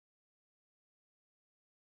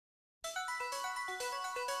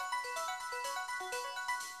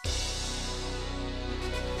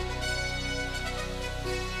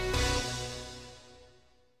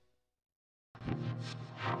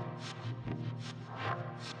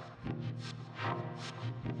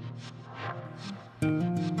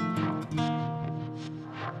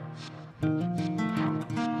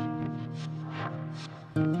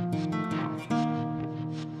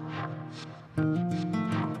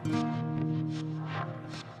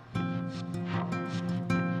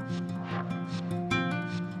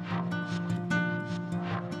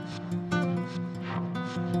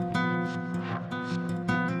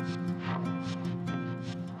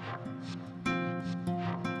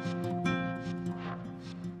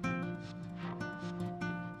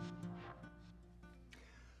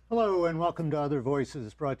Hello and welcome to Other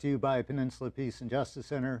Voices, brought to you by Peninsula Peace and Justice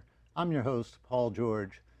Center. I'm your host, Paul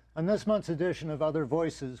George. On this month's edition of Other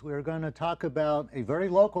Voices, we're going to talk about a very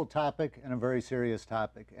local topic and a very serious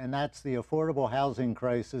topic, and that's the affordable housing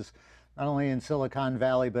crisis, not only in Silicon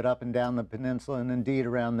Valley, but up and down the peninsula and indeed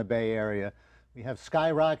around the Bay Area. We have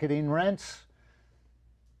skyrocketing rents,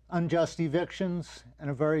 unjust evictions, and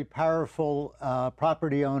a very powerful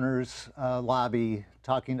property owners lobby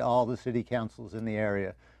talking to all the city councils in the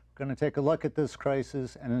area. We're going to take a look at this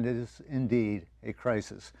crisis, and it is indeed a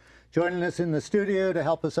crisis. Joining us in the studio to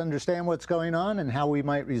help us understand what's going on and how we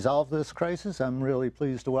might resolve this crisis, I'm really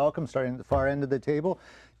pleased to welcome, starting at the far end of the table,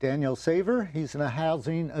 Daniel Saver. He's a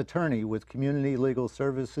housing attorney with Community Legal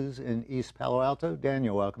Services in East Palo Alto.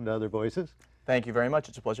 Daniel, welcome to Other Voices. Thank you very much.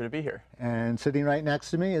 It's a pleasure to be here. And sitting right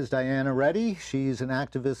next to me is Diana Reddy. She's an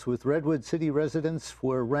activist with Redwood City Residents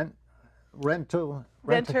for Renter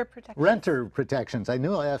Protections. I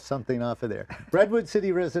knew I left something off of there. Redwood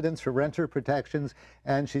City Residents for Renter Protections,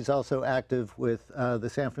 and she's also active with the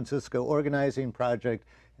San Francisco Organizing Project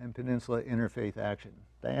and Peninsula Interfaith Action.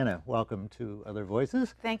 Diana, welcome to Other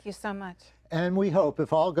Voices. Thank you so much. And we hope,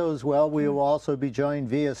 if all goes well, we will also be joined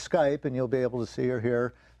via Skype, and you'll be able to see her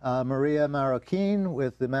here, Maria Marroquín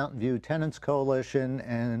with the Mountain View Tenants Coalition,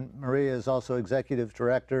 and Maria is also Executive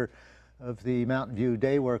Director of the Mountain View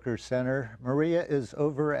Day Workers Center. Maria is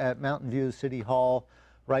over at Mountain View City Hall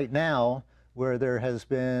right now, where there has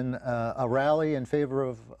been a rally in favor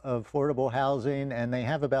of affordable housing, and they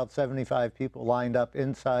have about 75 people lined up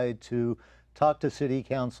inside to talk to City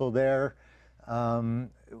Council there. They're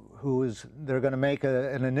going to make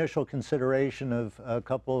an initial consideration of a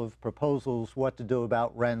couple of proposals, what to do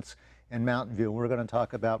about rents in Mountain View. We're going to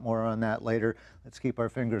talk about more on that later. Let's keep our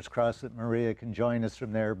fingers crossed that Maria can join us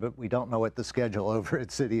from there, but we don't know what the schedule over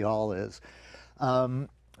at City Hall is.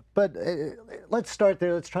 But let's start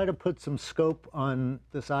there. Let's try to put some scope on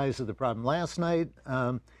the size of the problem. Last night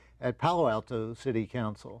at Palo Alto City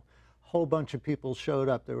Council, a whole bunch of people showed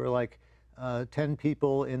up. There were like 10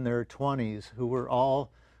 people in their 20s who were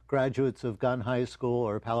all graduates of Gunn High School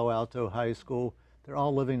or Palo Alto High School. They're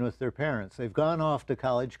all living with their parents. They've gone off to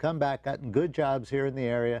college, come back, gotten good jobs here in the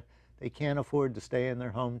area. They can't afford to stay in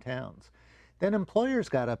their hometowns. Then employers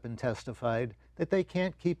got up and testified that they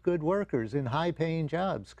can't keep good workers in high-paying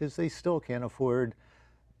jobs because they still can't afford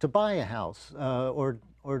to buy a house or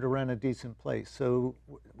to rent a decent place. So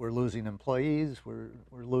we're losing employees, we're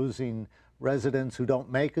losing residents who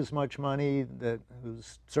don't make as much money,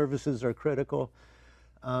 whose services are critical.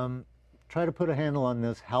 Try to put a handle on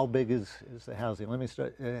this. How big is the housing? Let me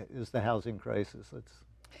start, is the housing crisis. Let's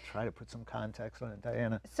try to put some context on it.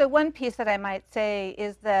 Diana. So one piece that I might say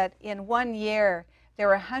is that in 1 year, there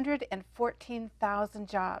were 114,000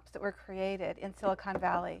 jobs that were created in Silicon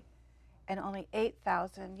Valley and only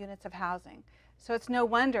 8,000 units of housing. So it's no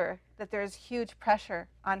wonder that there's huge pressure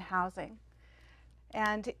on housing.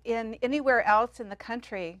 And in anywhere else in the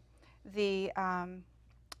country, the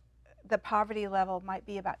poverty level might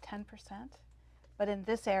be about 10%, but in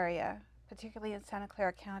this area, particularly in Santa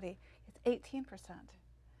Clara County, it's 18%.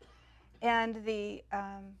 And the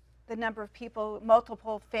number of people,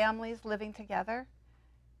 multiple families living together,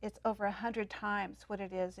 it's over 100 times what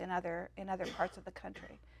it is in other parts of the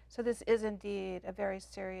country. So this is indeed a very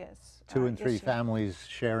serious 2 and 3 issue. families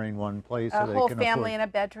sharing one place. A so whole they can family afford. in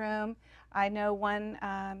a bedroom. I know one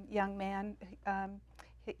young man,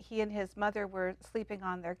 he and his mother were sleeping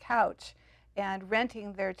on their couch and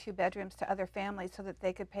renting their 2 bedrooms to other families so that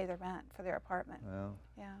they could pay the rent for their apartment. Wow.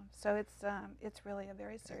 Yeah, so it's really a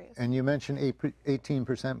very serious. And you mentioned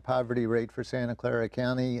 18% poverty rate for Santa Clara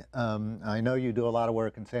County. I know you do a lot of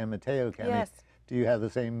work in San Mateo County. Yes. Do you have the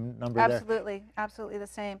same number Absolutely, there? Absolutely the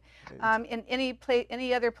same. In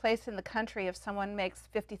any other place in the country, if someone makes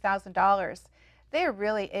 $50,000, they are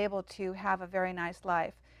really able to have a very nice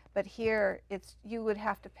life. But here, you would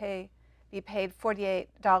have to be paid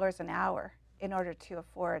 $48 an hour in order to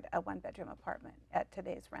afford a 1-bedroom apartment at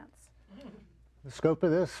today's rents. The scope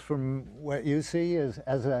of this, from what you see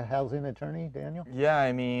as a housing attorney, Daniel? Yeah,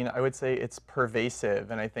 I mean, I would say it's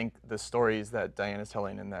pervasive, and I think the stories that Diana's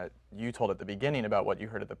telling and that you told at the beginning about what you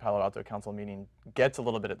heard at the Palo Alto Council meeting gets a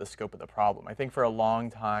little bit at the scope of the problem. I think for a long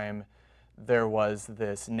time, there was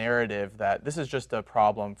this narrative that this is just a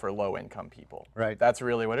problem for low-income people. Right. That's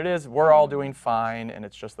really what it is. We're all doing fine, and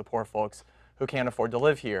it's just the poor folks who can't afford to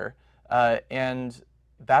live here. And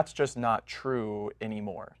that's just not true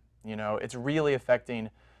anymore. You know, it's really affecting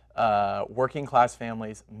working class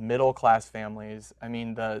families, middle class families. I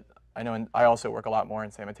mean, I know I also work a lot more in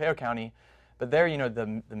San Mateo County, but there, you know,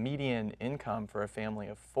 the median income for a family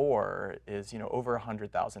of 4 is, you know, over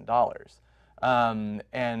 $100,000.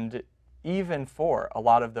 And even for a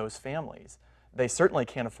lot of those families, they certainly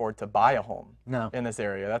can't afford to buy a home in this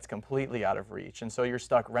area. That's completely out of reach. And so you're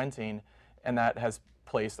stuck renting, and that has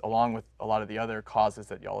placed, along with a lot of the other causes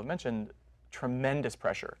that y'all have mentioned, tremendous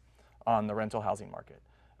pressure on the rental housing market.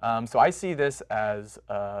 So I see this as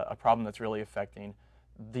a problem that's really affecting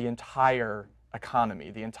the entire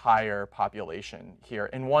economy, the entire population here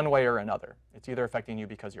in one way or another. It's either affecting you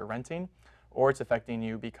because you're renting, or it's affecting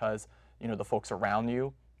you because the folks around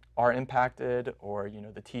you are impacted, or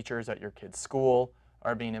the teachers at your kid's school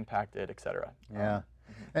are being impacted, et cetera. Yeah.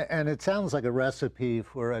 And it sounds like a recipe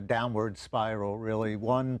for a downward spiral, really.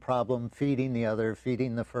 One problem feeding the other,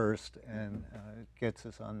 feeding the first, and it gets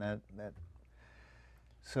us on that.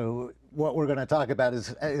 So what we're going to talk about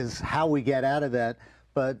is how we get out of that.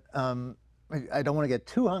 But I don't want to get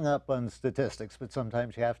too hung up on statistics, but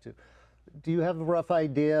sometimes you have to. Do you have a rough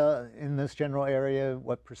idea in this general area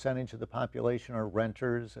what percentage of the population are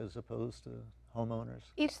renters as opposed to homeowners?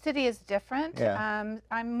 Each city is different. Yeah.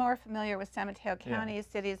 I'm more familiar with San Mateo County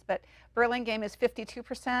cities, but Burlingame is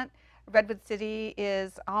 52%. Redwood City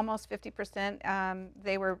is almost 50%.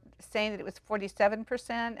 They were saying that it was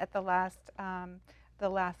 47% at the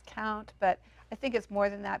last count, but I think it's more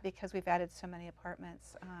than that because we've added so many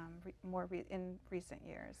apartments in recent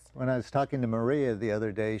years. When I was talking to Maria the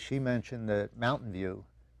other day, she mentioned that Mountain View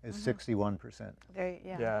is 61%.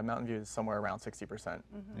 Yeah, Mountain View is somewhere around 60%.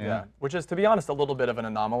 Yeah, which is, to be honest, a little bit of an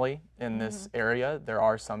anomaly in this area. There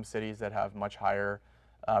are some cities that have much higher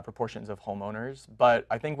proportions of homeowners, but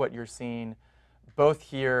I think what you're seeing both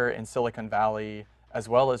here in Silicon Valley as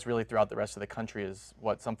well as really throughout the rest of the country is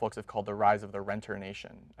what some folks have called the rise of the renter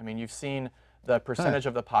nation. I mean, you've seen the percentage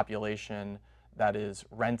of the population that is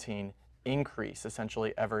renting increase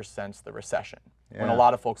essentially ever since the recession. When a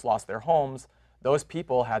lot of folks lost their homes, those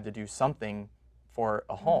people had to do something for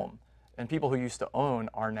a home, and people who used to own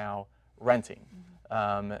are now renting.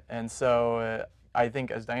 And so I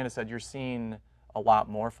think, as Diana said, you're seeing a lot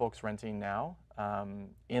more folks renting now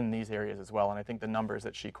in these areas as well, and I think the numbers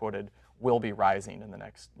that she quoted will be rising in the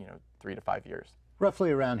next 3 to 5 years.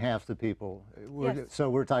 Roughly around half the people. Yes.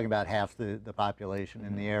 So we're talking about half the population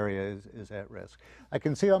in the area is at risk. I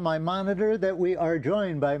can see on my monitor that we are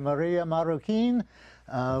joined by Maria Marroquín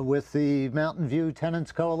with the Mountain View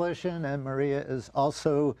Tenants Coalition, and Maria is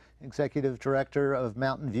also Executive Director of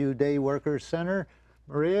Mountain View Day Workers Center.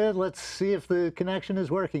 Maria, let's see if the connection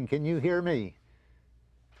is working. Can you hear me?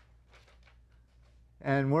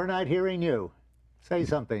 And we're not hearing you. Say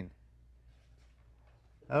something.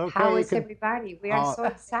 Okay, how is everybody? We are so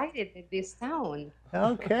excited in this town.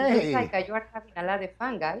 Okay. It's like you are having a lot of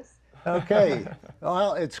fun, guys. Okay.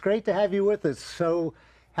 Well, it's great to have you with us. So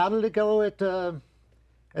how did it go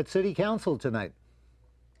at City Council tonight?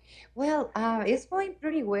 Well, it's going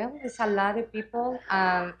pretty well. There's a lot of people.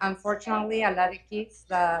 Unfortunately, a lot of kids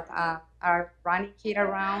that are running here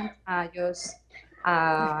around, just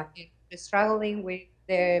struggling with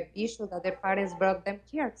the issue that their parents brought them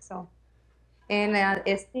here. So. And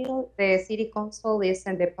still, the city council is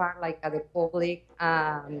in the part like the public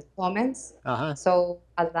comments. So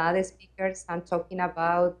a lot of speakers are talking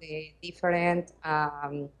about the different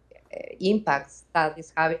impacts that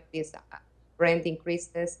is having these rent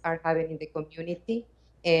increases are having in the community.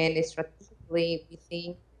 And strategically, we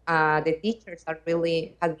think the teachers are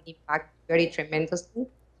really have been impacted very tremendously,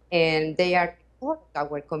 and they are part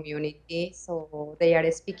of our community. So they are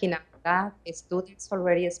speaking about that. The students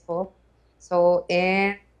already spoke. So,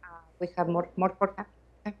 and we have more for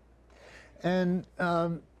that. And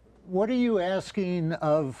what are you asking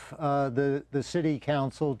of the City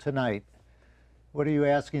Council tonight? What are you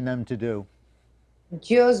asking them to do?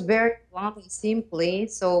 Just very blunt and simply,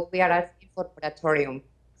 so we are asking for moratorium.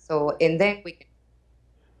 So, and then we can.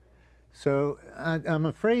 So I'm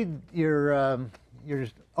afraid your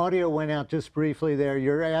audio went out just briefly there.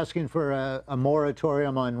 You're asking for a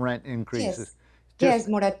moratorium on rent increases. Yes,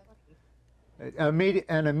 moratorium.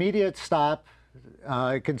 An immediate stop.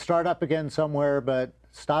 It can start up again somewhere, but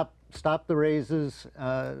stop the raises,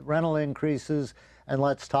 rental increases, and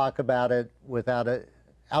let's talk about it without it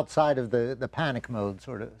outside of the panic mode,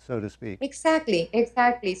 so to speak.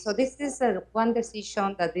 Exactly. So this is one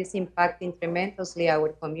decision that is impacting tremendously our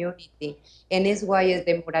community, and is why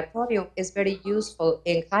the moratorium is very useful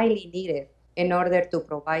and highly needed in order to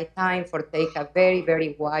provide time for take a very,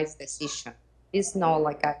 very wise decision. It's not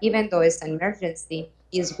like even though it's an emergency,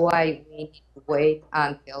 is why we need to wait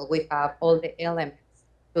until we have all the elements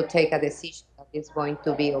to take a decision that is going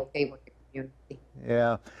to be okay with the community.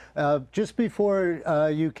 Yeah. Just before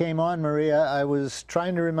you came on, Maria, I was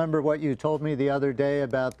trying to remember what you told me the other day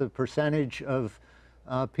about the percentage of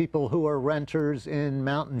people who are renters in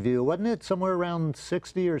Mountain View. Wasn't it somewhere around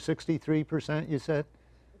 60 or 63%, you said?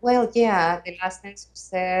 Well, yeah, the last census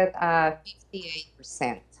said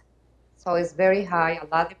 58%. So it's very high. A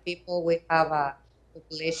lot of people, we have a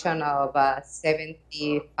population of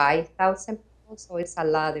 75,000 people, so it's a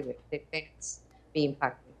lot of the tenants being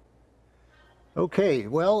impacted. Okay,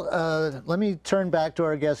 well, let me turn back to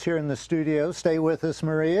our guests here in the studio. Stay with us,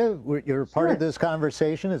 Maria. You're part of this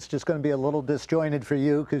conversation. It's just going to be a little disjointed for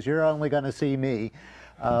you because you're only going to see me.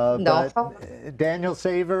 No problem. Daniel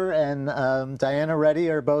Saver and Diana Reddy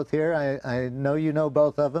are both here. I know you know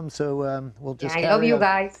both of them, so we'll just I love you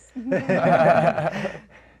guys.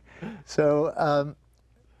 So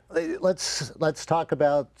let's talk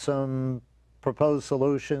about some proposed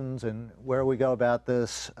solutions and where we go about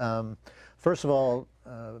this. First of all,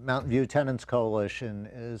 Mountain View Tenants Coalition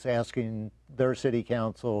is asking their city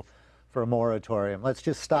council for a moratorium. Let's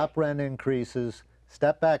just stop rent increases,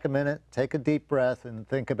 step back a minute, take a deep breath, and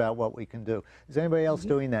think about what we can do. Is anybody else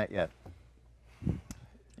doing that yet?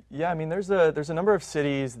 Yeah, I mean, there's a number of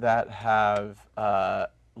cities that have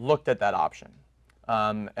looked at that option.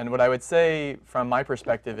 And what I would say from my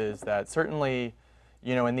perspective is that certainly,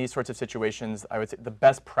 you know, in these sorts of situations, I would say the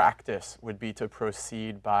best practice would be to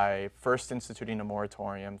proceed by first instituting a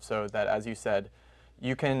moratorium so that, as you said,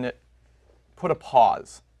 you can put a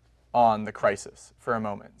pause on the crisis for a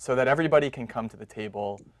moment so that everybody can come to the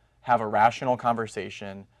table, have a rational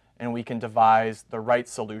conversation, and we can devise the right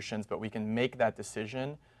solutions, but we can make that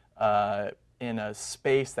decision in a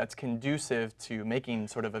space that's conducive to making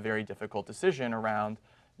sort of a very difficult decision around,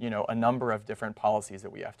 you know, a number of different policies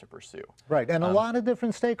that we have to pursue. Right, and a lot of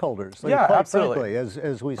different stakeholders. Like, yeah, quite absolutely. frankly,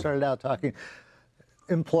 as we started out talking,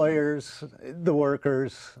 employers, the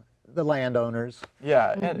workers, the landowners.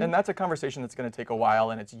 Yeah, and that's a conversation that's going to take a while,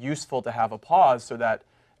 and it's useful to have a pause so that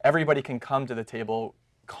everybody can come to the table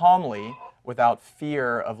calmly without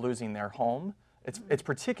fear of losing their home. It's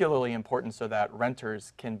particularly important so that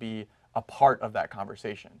renters can be a part of that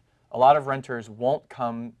conversation. A lot of renters won't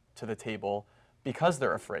come to the table because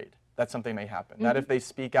they're afraid that something may happen, that if they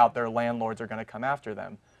speak out, their landlords are going to come after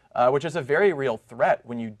them, which is a very real threat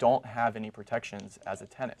when you don't have any protections as a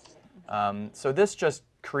tenant. So this just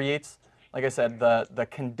creates, like I said, the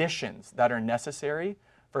conditions that are necessary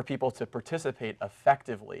for people to participate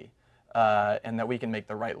effectively and that we can make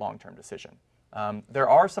the right long-term decision. There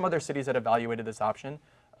are some other cities that evaluated this option.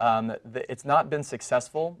 It's not been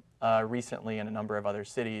successful recently in a number of other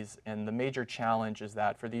cities, and the major challenge is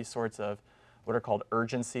that for these sorts of what are called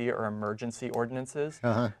urgency or emergency ordinances,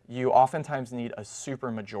 you oftentimes need a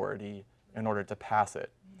supermajority in order to pass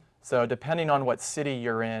it. So depending on what city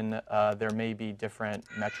you're in, there may be different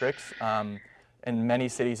metrics. In many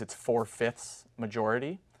cities, it's 4/5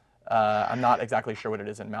 majority. I'm not exactly sure what it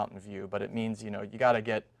is in Mountain View, but it means, you know, you got to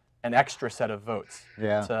get an extra set of votes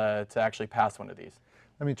to actually pass one of these.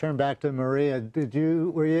 Let me turn back to Maria.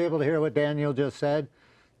 Were you able to hear what Daniel just said?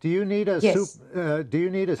 Do you need a Yes. do you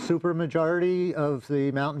need a supermajority of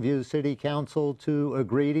the Mountain View City Council to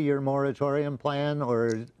agree to your moratorium plan,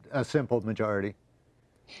 or a simple majority?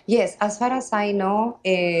 Yes, as far as I know,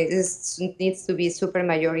 it needs to be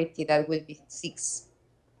supermajority. That will be 6.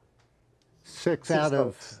 6 Six out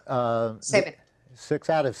votes. of 7. 6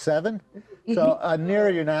 out of 7? So a near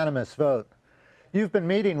unanimous vote. You've been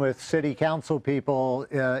meeting with city council people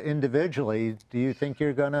individually. Do you think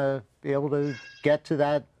you're going to be able to get to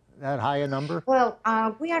that high a number? Well,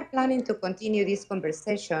 we are planning to continue this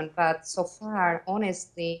conversation, but so far,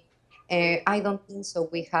 honestly, I don't think so.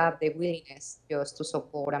 We have the willingness just to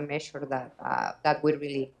support a measure that we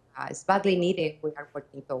really is badly needed. We are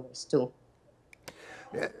working towards too.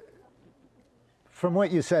 From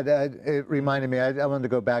what you said, it reminded me, I wanted to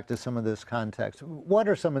go back to some of this context. What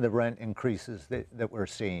are some of the rent increases that we're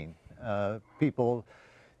seeing? People,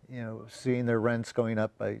 you know, seeing their rents going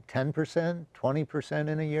up by 10%, 20%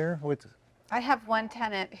 in a year? I have one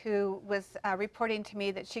tenant who was reporting to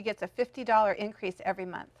me that she gets a $50 increase every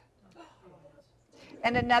month.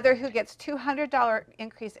 And another who gets $200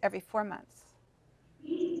 increase every 4 months.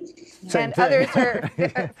 Same And thing. others are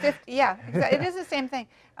 50, yeah, it is the same thing.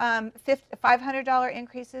 $500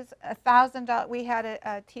 increases, $1,000. We had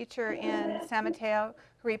a teacher in San Mateo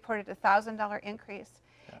who reported a $1,000 increase.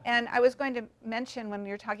 And I was going to mention when we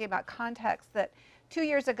were talking about context that 2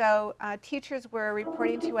 years ago, teachers were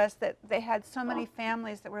reporting to us that they had so many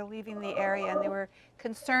families that were leaving the area, and they were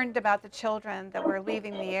concerned about the children that were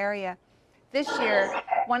leaving the area. This year,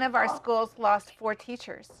 one of our schools lost 4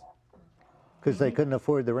 teachers. Because they couldn't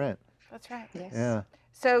afford the rent. That's right. Yes. Yeah.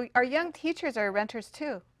 So our young teachers are renters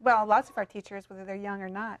too. Well, lots of our teachers, whether they're young or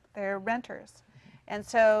not, they're renters. And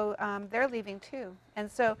so they're leaving too. And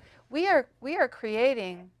so we are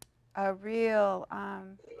creating a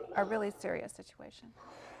really serious situation.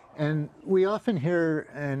 And we often hear,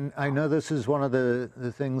 and I know this is one of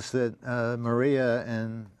the things that Maria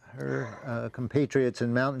and her compatriots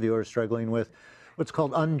in Mountain View are struggling with, what's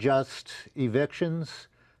called unjust evictions.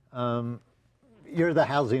 You're the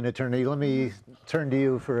housing attorney. Let me turn to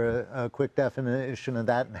you for a quick definition of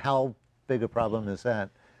that, and how big a problem is that?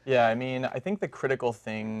 Yeah, I mean, I think the critical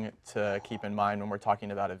thing to keep in mind when we're talking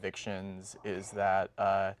about evictions is that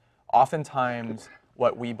oftentimes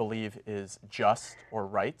what we believe is just or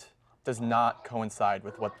right does not coincide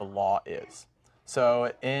with what the law is.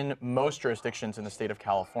 So in most jurisdictions in the state of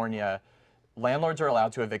California, landlords are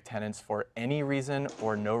allowed to evict tenants for any reason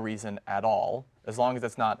or no reason at all, as long as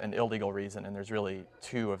it's not an illegal reason, and there's really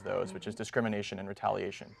two of those, which is discrimination and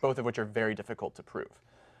retaliation, both of which are very difficult to prove.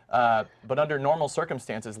 But under normal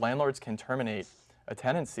circumstances, landlords can terminate a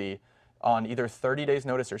tenancy on either 30 days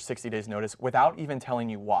notice or 60 days notice without even telling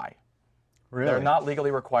you why. Really? They're not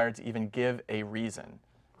legally required to even give a reason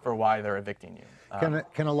for why they're evicting you.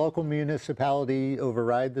 Can a local municipality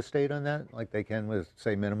override the state on that, like they can with,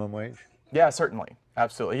 say, minimum wage? Yeah, certainly.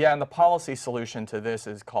 Absolutely. Yeah, and the policy solution to this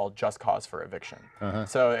is called just cause for eviction.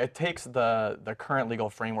 So it takes the current legal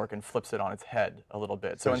framework and flips it on its head a little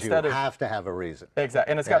bit. So instead you have to have a reason.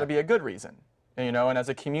 Exactly, and it's got to be a good reason. You know, and as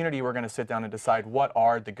a community, we're going to sit down and decide what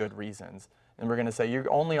are the good reasons. And we're going to say you're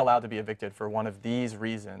only allowed to be evicted for one of these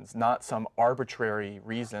reasons, not some arbitrary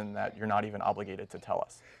reason that you're not even obligated to tell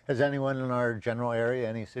us. Has anyone in our general area,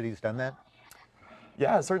 any cities, done that?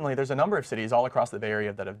 Yeah, certainly. There's a number of cities all across the Bay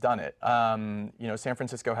Area that have done it. You know, San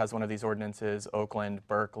Francisco has one of these ordinances, Oakland,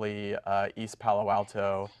 Berkeley, East Palo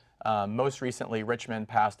Alto. Most recently, Richmond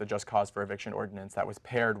passed a just cause for eviction ordinance that was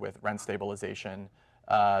paired with rent stabilization,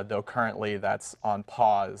 though currently that's on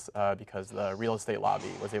pause because the real estate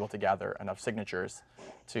lobby was able to gather enough signatures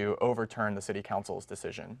to overturn the city council's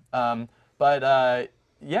decision. Yeah,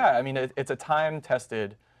 I mean, it's a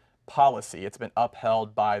time-tested policy. It's been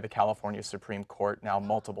upheld by the California Supreme Court now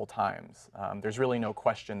multiple times. There's really no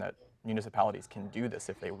question that municipalities can do this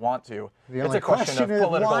if they want to. It's a question of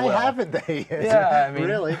political will. Why haven't they? Yeah, I mean,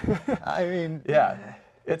 really? I mean, yeah,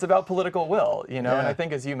 it's about political will, you know. Yeah. And I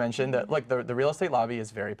think, as you mentioned, that look, the real estate lobby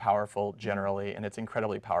is very powerful generally, and it's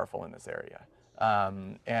incredibly powerful in this area.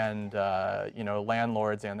 You know,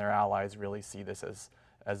 landlords and their allies really see this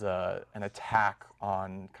as an attack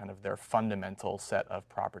on kind of their fundamental set of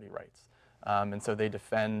property rights. And so they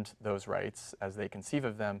defend those rights as they conceive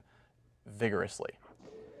of them vigorously.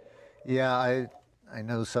 Yeah, I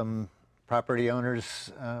know some property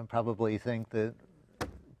owners probably think that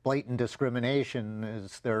blatant discrimination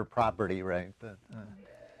is their property right, but,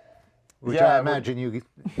 which yeah, I imagine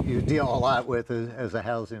you deal a lot with as a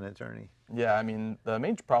housing attorney. Yeah, I mean, the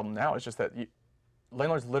main problem now is just that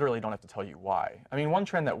landlords literally don't have to tell you why. I mean, one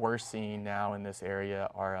trend that we're seeing now in this area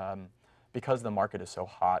are, because the market is so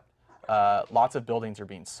hot, lots of buildings are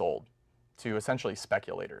being sold to essentially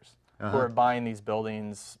speculators who are buying these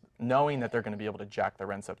buildings knowing that they're going to be able to jack the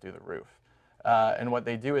rents up through the roof. And what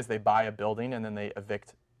they do is they buy a building and then they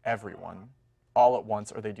evict everyone all at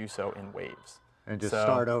once, or they do so in waves. And just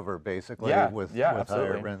start over, basically, with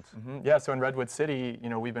higher rents. Yeah, so in Redwood City, you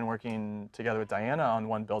know, we've been working together with Diana on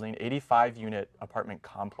one building, 85-unit apartment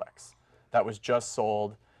complex that was just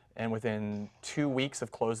sold, and within 2 weeks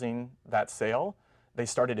of closing that sale, they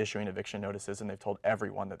started issuing eviction notices, and they've told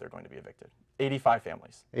everyone that they're going to be evicted. 85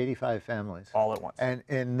 families. 85 families. All at once. And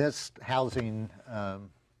in this housing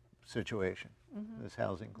situation, this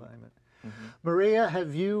housing climate. Maria,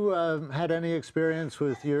 have you had any experience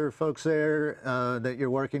with your folks there that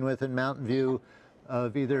you're working with in Mountain View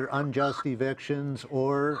of either unjust evictions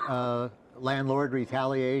or landlord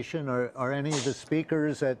retaliation? Or are any of the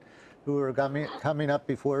speakers who are coming up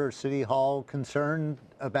before City Hall concerned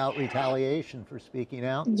about retaliation for speaking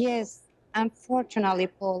out? Yes, unfortunately,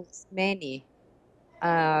 Paul, many.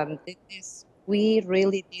 We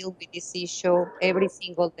really deal with this issue every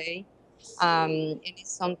single day. And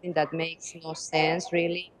it's something that makes no sense,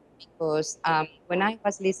 really, because when I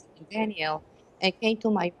was listening to Daniel, it came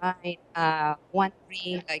to my mind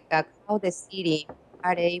wondering how the city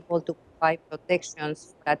are able to provide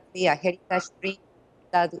protections for a tree, a heritage tree,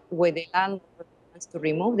 that when the landlord wants to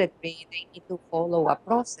remove the tree, they need to follow a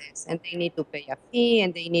process, and they need to pay a fee,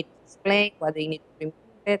 and they need to explain what they need to remove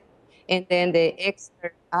it, and then the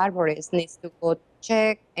expert arborist needs to go to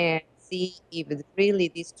check and see if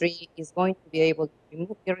really this tree is going to be able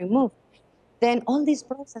to be removed. Then all this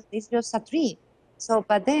process is just a tree. So,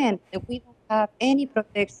 but then if we don't have any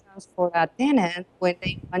protections for a tenant when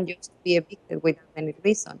they want just to be evicted without any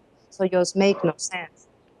reason. So just make no sense.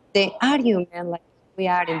 The argument, like we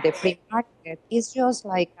are in the free market, is just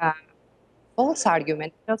like a false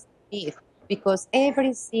argument, just a myth, because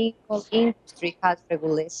every single industry has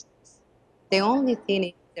regulations. The only thing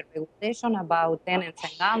is the regulation about tenants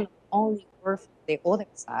and landlords only works for the other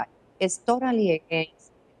side. It's totally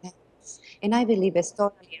against the tenants. And I believe it's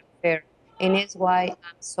totally unfair. And it's why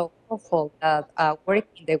I'm so hopeful that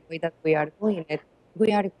working the way that we are doing it,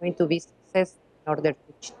 we are going to be successful in order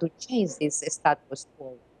to change this status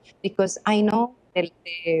quo. Because I know the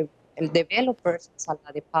developers have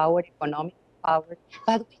the power, economic power,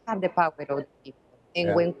 but we have the power of the people.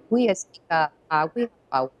 And when we speak up, we have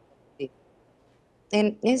power of the people.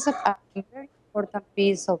 And it's a very important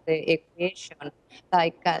piece of the equation.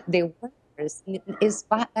 Like the workers,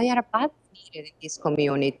 they are badly needed in this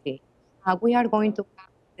community. We are going to have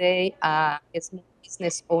today a small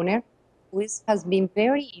business owner who has been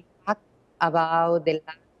very impacted about the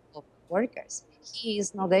lack of workers. He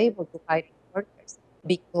is not able to hire workers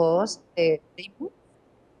because they move.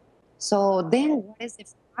 So then what is the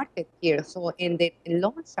market here? So in the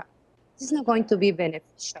long run, this is not going to be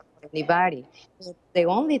beneficial for anybody. But the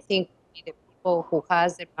only thing will be the people who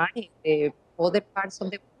has the money in the other parts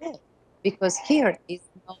of the world, because here is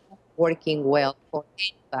not working well for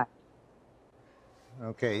anybody.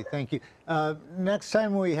 Okay, thank you. Next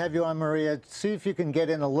time we have you on, Maria, see if you can get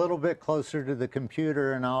in a little bit closer to the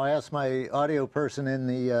computer, and I'll ask my audio person in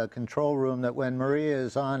the control room that when Maria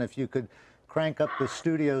is on, if you could crank up the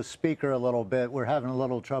studio speaker a little bit. We're having a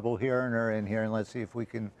little trouble hearing her in here, and let's see if we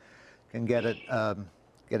can get it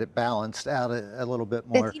balanced out a little bit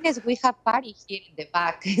more. The thing is, we have party here in the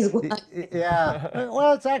back. Yeah,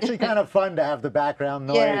 well, it's actually kind of fun to have the background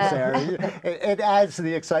noise there. It adds to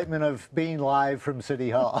the excitement of being live from City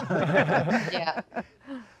Hall. Yeah.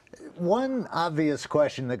 One obvious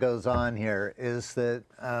question that goes on here is that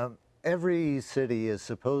every city is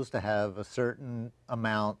supposed to have a certain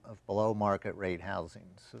amount of below market rate housing,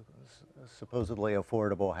 supposedly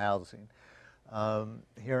affordable housing.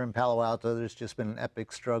 Here in Palo Alto, there's just been an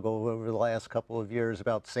epic struggle over the last couple of years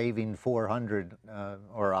about saving 400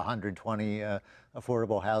 or 120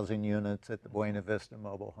 affordable housing units at the Buena Vista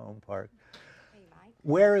Mobile Home Park.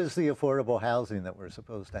 Where is the affordable housing that we're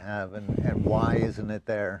supposed to have, and why isn't it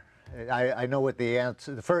there? I know what the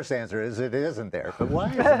answer. The first answer is it isn't there, but why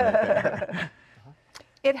isn't it there?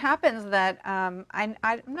 It happens that I'm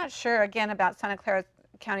not sure again about Santa Clara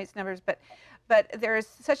County's numbers, but there is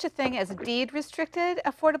such a thing as deed restricted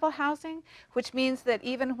affordable housing, which means that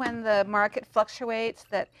even when the market fluctuates,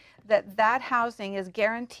 that housing is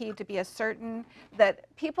guaranteed to be a certain, that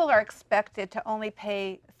people are expected to only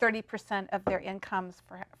pay 30% of their incomes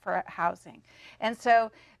for housing. And so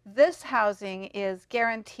this housing is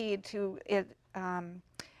guaranteed to,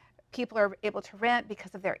 people are able to rent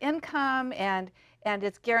because of their income, and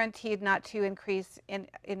it's guaranteed not to increase in,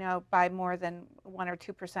 by more than 1 or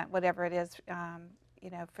 2%, whatever it is,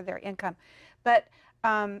 for their income. But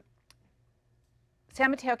San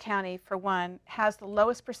Mateo County, for one, has the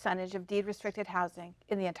lowest percentage of deed restricted housing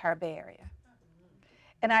in the entire Bay Area.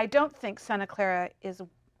 And I don't think Santa Clara is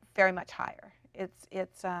very much higher.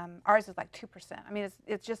 Ours is like 2%. I mean,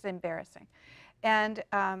 it's just embarrassing. And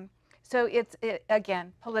so it's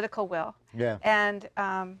again, political will. Yeah. And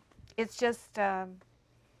it's just, and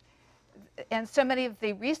so many of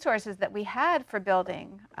the resources that we had for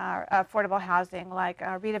building affordable housing, like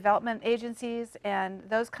redevelopment agencies and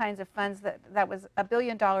those kinds of funds, that was $1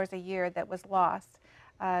 billion a year that was lost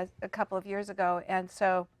a couple of years ago. And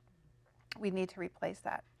so we need to replace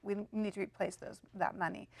that. We need to replace that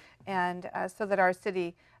money, and so that our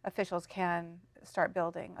city officials can start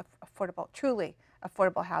building truly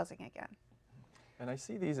affordable housing again. And I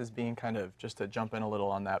see these as being kind of, just to jump in a little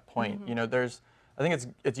on that point, I think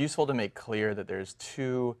it's useful to make clear that there's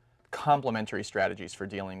two complementary strategies for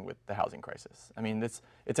dealing with the housing crisis. I mean,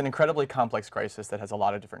 it's an incredibly complex crisis that has a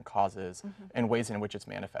lot of different causes and ways in which it's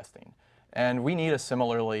manifesting. And we need a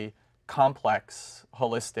similarly complex,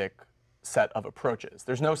 holistic set of approaches.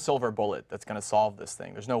 There's no silver bullet that's going to solve this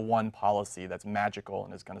thing. There's no one policy that's magical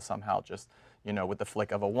and is going to somehow just, with the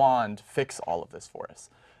flick of a wand, fix all of this for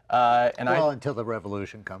us. Until the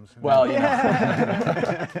revolution comes. Well,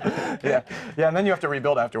 yeah, and then you have to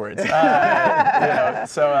rebuild afterwards. So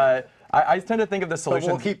I tend to think of the solution.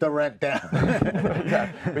 But we'll keep the rent down.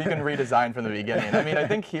 Yeah, but you can redesign from the beginning. I mean, I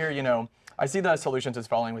think here, I see the solutions as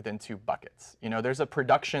falling within two buckets. There's a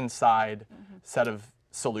production side set of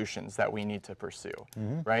solutions that we need to pursue,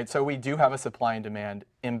 right? So we do have a supply and demand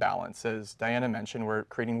imbalance. As Diana mentioned, we're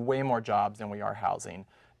creating way more jobs than we are housing.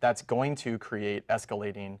 That's going to create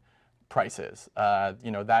escalating prices.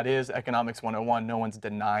 You know, that is economics 101. No one's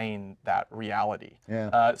denying that reality.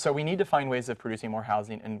 Yeah. So we need to find ways of producing more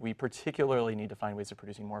housing, and we particularly need to find ways of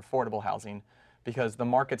producing more affordable housing, because the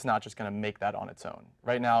market's not just going to make that on its own.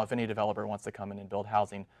 Right now, if any developer wants to come in and build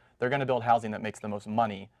housing, they're going to build housing that makes the most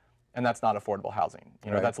money, and that's not affordable housing.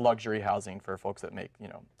 You know, Right. that's luxury housing for folks that make, you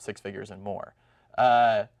know, 6 figures and more.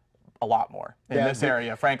 A lot more in Yeah, this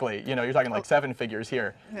area, frankly. You know, you're talking like 7 figures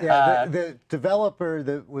here. Yeah, the developer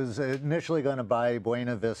that was initially going to buy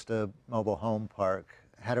Buena Vista Mobile Home Park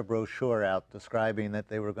had a brochure out describing that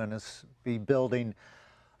they were going to be building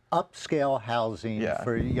upscale housing Yeah.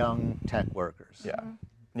 for young tech workers. Yeah,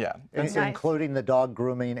 yeah. Nice. Including the dog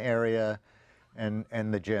grooming area and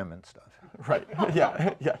the gym and stuff. Right.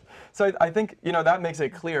 Yeah. Yeah. So I think, you know, that makes it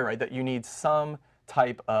clear, right, that you need some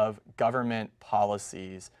type of government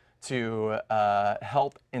policies to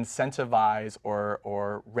help incentivize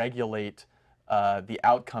or regulate the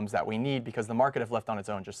outcomes that we need, because the market, if left on its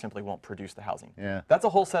own, just simply won't produce the housing. Yeah. That's a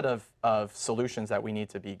whole set of solutions that we need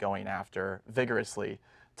to be going after vigorously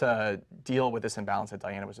to deal with this imbalance that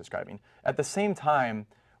Diana was describing. At the same time,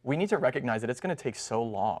 we need to recognize that it's going to take so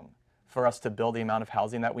long for us to build the amount of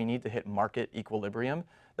housing that we need to hit market equilibrium,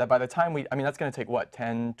 that by the time I mean, that's going to take, what,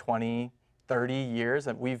 10, 20, 30 years?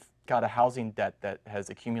 And we've got a housing debt that has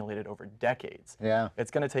accumulated over decades. Yeah.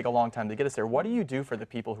 It's going to take a long time to get us there. What do you do for the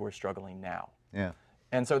people who are struggling now? Yeah.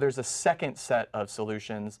 And so there's a second set of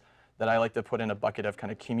solutions that I like to put in a bucket of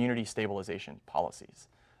kind of community stabilization policies.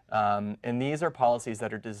 And these are policies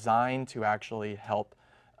that are designed to actually help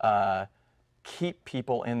keep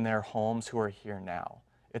people in their homes who are here now.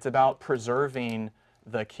 It's about preserving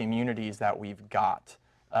the communities that we've got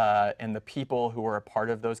and the people who are a part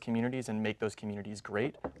of those communities, and make those communities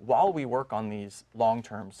great while we work on these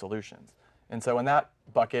long-term solutions. And so in that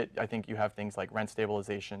bucket, I think you have things like rent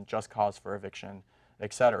stabilization, just cause for eviction,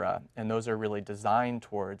 et cetera. And those are really designed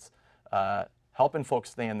towards helping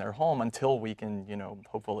folks stay in their home until we can, you know,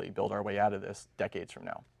 hopefully build our way out of this decades from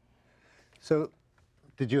now. So,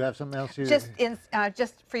 did you have something else?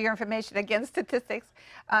 Just for your information, again, statistics,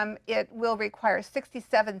 it will require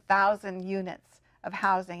 67,000 units of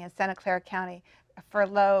housing in Santa Clara County for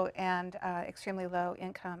low and extremely low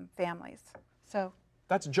income families. So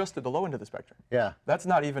That's just at the low end of the spectrum. Yeah. That's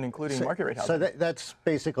not even including market rate housing. So that's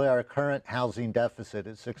basically our current housing deficit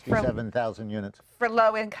is 67,000 units. for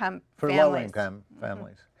low income For families. low-income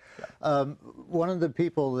families. One of the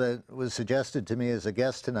people that was suggested to me as a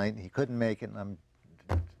guest tonight, he couldn't make it, and I'm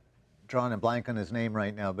drawing a blank on his name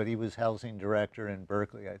right now, but he was housing director in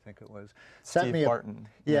Berkeley, I think it was. Steve Barton.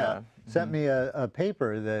 Sent me a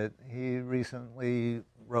paper that he recently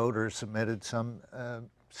wrote or submitted, some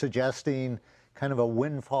suggesting kind of a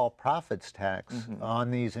windfall profits tax on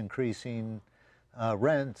these increasing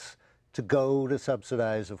rents to go to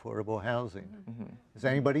subsidize affordable housing. Is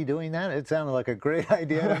anybody doing that? It sounded like a great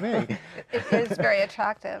idea to me. It is very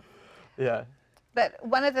attractive. Yeah. But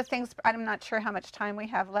one of the things, I'm not sure how much time we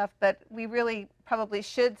have left, but we really probably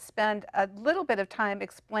should spend a little bit of time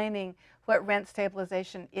explaining what rent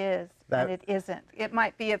stabilization is and it isn't. It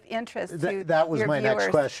might be of interest to That was your my next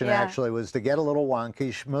viewers. question, Yeah. actually, was to get a little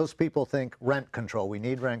wonky. Most people think rent control, we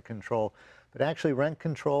need rent control, but actually rent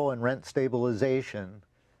control and rent stabilization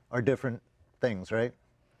are different things, right?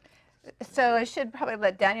 So I should probably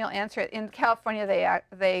let Daniel answer it. In California,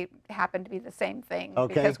 they happen to be the same thing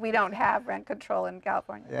because we don't have rent control in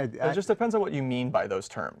California. It just depends on what you mean by those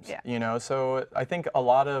terms. Yeah. You know, so I think a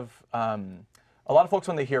lot of folks,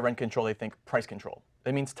 when they hear rent control, they think price control.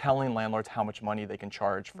 It means telling landlords how much money they can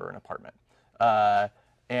charge for an apartment,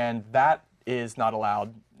 and that is not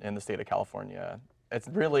allowed in the state of California. It's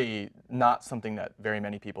really not something that very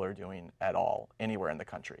many people are doing at all anywhere in the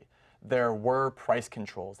country. There were price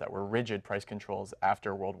controls that were rigid price controls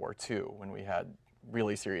after World War II, when we had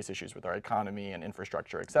really serious issues with our economy and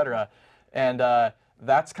infrastructure, et cetera. And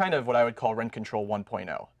that's kind of what I would call rent control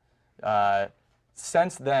 1.0.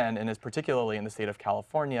 Since then, and is particularly in the state of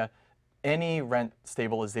California, any rent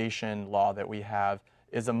stabilization law that we have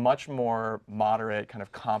is a much more moderate kind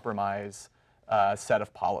of compromise set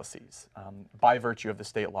of policies by virtue of the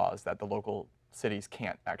state laws that the local cities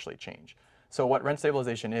can't actually change. So what rent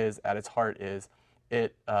stabilization is at its heart is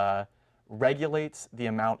it regulates the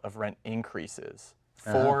amount of rent increases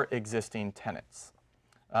for existing tenants.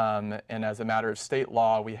 And as a matter of state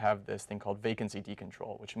law, we have this thing called vacancy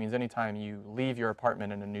decontrol, which means anytime you leave your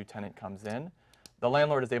apartment and a new tenant comes in, the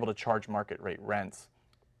landlord is able to charge market rate rents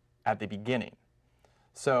at the beginning.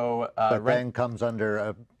 So but then comes under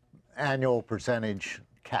an annual percentage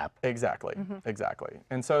cap. Exactly, exactly.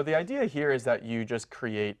 And so the idea here is that you just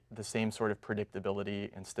create the same sort of predictability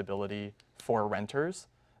and stability for renters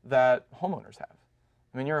that homeowners have.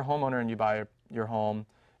 I mean, you're a homeowner and you buy your home,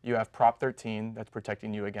 you have Prop 13 that's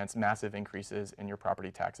protecting you against massive increases in your property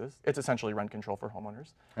taxes. It's essentially rent control for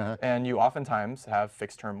homeowners. And you oftentimes have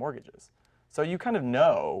fixed-term mortgages. So you kind of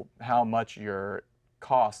know how much your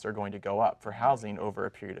costs are going to go up for housing over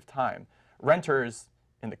a period of time. Renters,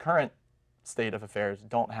 in the current state of affairs,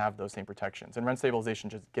 don't have those same protections, and rent stabilization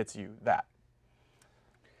just gets you that.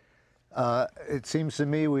 It seems to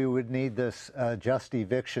me we would need this just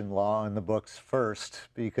eviction law in the books first,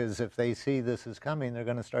 because if they see this is coming, they're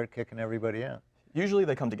going to start kicking everybody out. Usually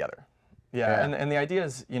they come together. Yeah. And the idea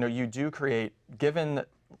is, you know, you do create, given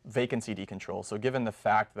vacancy decontrol, so given the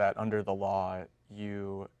fact that under the law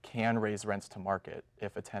you can raise rents to market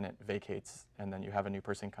if a tenant vacates and then you have a new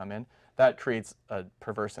person come in, that creates a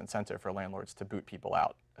perverse incentive for landlords to boot people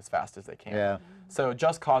out as fast as they can. Yeah. So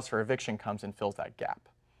just cause for eviction comes and fills that gap.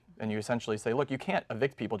 And you essentially say, look, you can't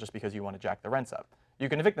evict people just because you want to jack the rents up. You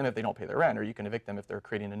can evict them if they don't pay their rent, or you can evict them if they're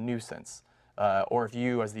creating a nuisance, or if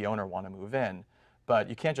you as the owner want to move in. But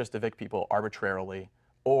you can't just evict people arbitrarily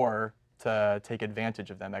or to take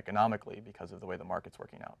advantage of them economically because of the way the market's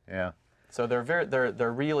working out. Yeah. So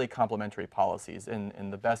they're really complementary policies.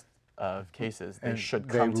 In the best of cases, they should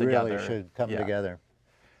come together. They really should come together.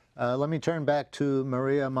 Let me turn back to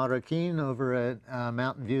Maria Marroquín over at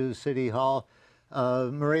Mountain View City Hall.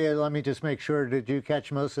 Maria, let me just make sure, did you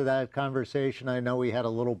catch most of that conversation? I know we had a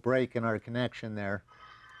little break in our connection there.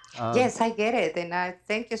 Yes, I get it, and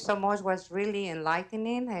thank you so much. It was really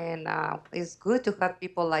enlightening, and it's good to have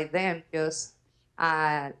people like them just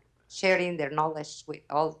sharing their knowledge with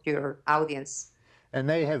all your audience. And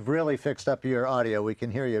they have really fixed up your audio. We can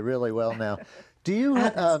hear you really well now. Do you,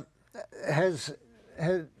 I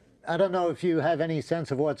don't know if you have any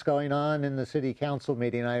sense of what's going on in the city council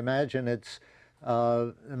meeting. I imagine it's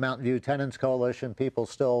the Mountain View Tenants Coalition, people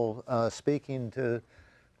still speaking to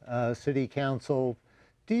city council.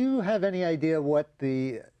 Do you have any idea what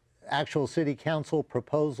the actual city council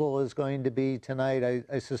proposal is going to be tonight?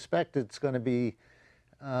 I suspect it's going to be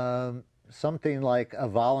something like a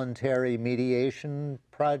voluntary mediation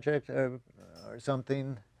project or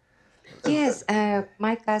something. Yes,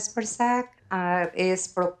 Mike Aspersack is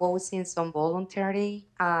proposing some voluntary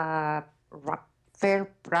fair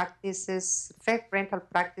rental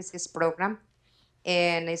practices program,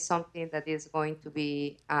 and it's something that is going to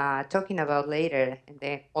be talking about later,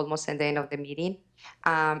 almost at the end of the meeting.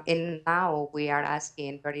 And now we are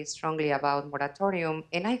asking very strongly about moratorium,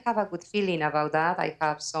 and I have a good feeling about that. I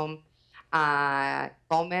have some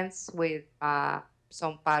comments with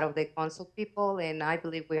some part of the council people, and I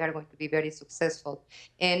believe we are going to be very successful.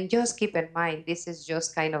 And just keep in mind, this is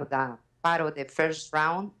just kind of the part of the first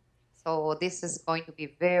round. So this is going to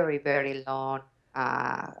be very, very long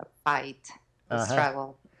fight,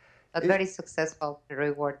 struggle, but very successful and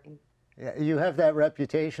rewarding. Yeah, you have that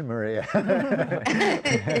reputation, Maria.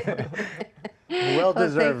 Well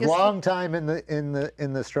deserved. Long time in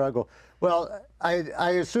the struggle. Well,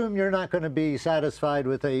 I assume you're not going to be satisfied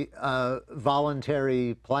with a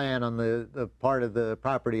voluntary plan on the part of the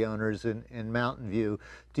property owners in Mountain View.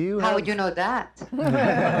 Do you? How would you know that?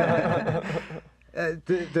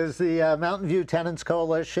 Does the Mountain View Tenants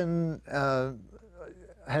Coalition,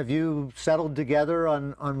 have you settled together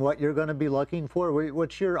on what you're going to be looking for?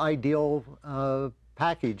 What's your ideal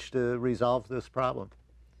package to resolve this problem?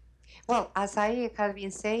 Well, as I have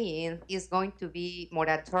been saying, it's going to be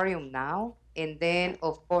moratorium now. And then,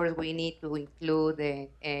 of course, we need to include the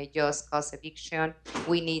just cause eviction.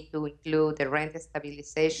 We need to include the rent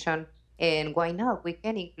stabilization. And why not? We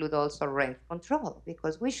can include also rent control,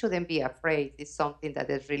 because we shouldn't be afraid. It's something that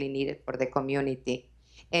is really needed for the community.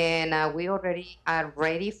 And we already are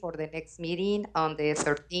ready for the next meeting on the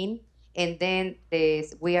 13th. And then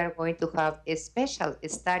we are going to have a special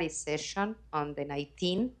study session on the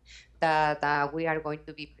 19th that we are going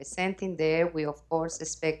to be presenting there. We, of course,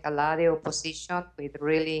 expect a lot of opposition with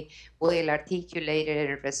really well-articulated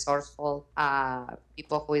and resourceful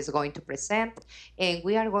people who is going to present. And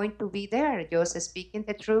we are going to be there just speaking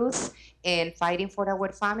the truth and fighting for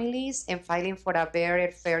our families and fighting for a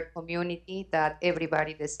very fair community that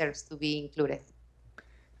everybody deserves to be included.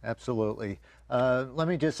 Absolutely. Let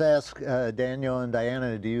me just ask Daniel and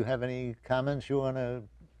Diana, do you have any comments you want to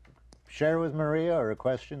share with Maria or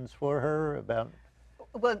questions for her about?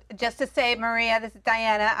 Well, just to say, Maria, this is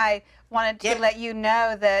Diana. I wanted to let you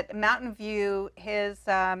know that Mountain View has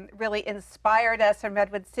really inspired us in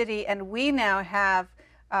Redwood City, and we now have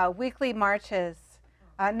weekly marches.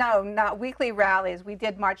 No, not weekly rallies. We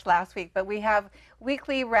did march last week, but we have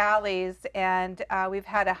weekly rallies, and we've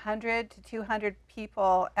had 100 to 200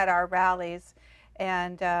 people at our rallies.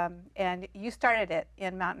 and you started it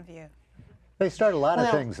in Mountain View. They start a lot of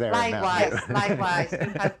Well, things there. in Mountain likewise, View. likewise. We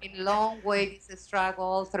have been long ways to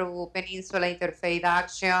struggle through Peninsula Interfaith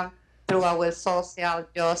Action, through our social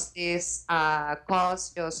justice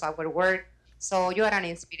cause, just our work. So you are an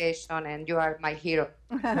inspiration, and you are my hero.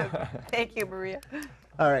 Thank you, Maria.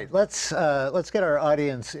 All right, let's get our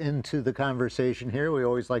audience into the conversation here. We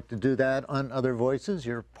always like to do that on Other Voices.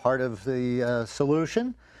 You're part of the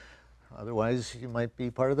solution. Otherwise, you might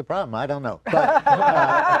be part of the problem. I don't know. But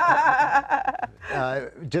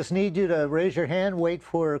just need you to raise your hand, wait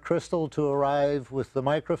for Crystal to arrive with the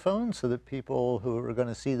microphone so that people who are going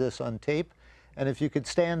to see this on tape, and if you could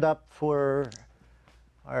stand up for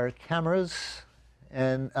our cameras,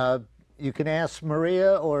 and you can ask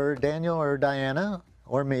Maria or Daniel or Diana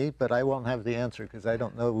or me, but I won't have the answer because I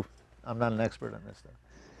don't know. I'm not an expert on this stuff.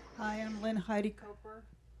 Hi, I'm Lynn Heidi Coper,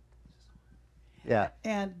 Yeah.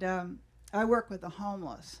 and I work with the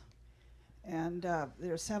homeless. And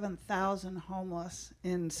there are 7,000 homeless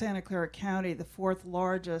in Santa Clara County, the 4th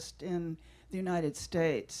largest in the United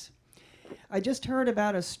States. I just heard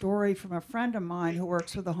about a story from a friend of mine who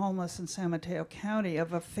works with the homeless in San Mateo County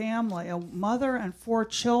of a family, a mother and 4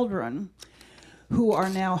 children who are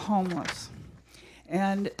now homeless.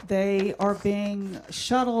 And they are being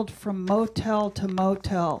shuttled from motel to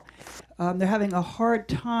motel. They're having a hard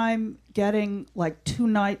time getting like 2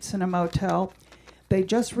 nights in a motel. They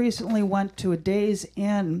just recently went to a Days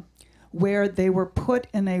Inn where they were put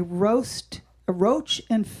in a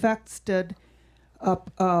roach-infested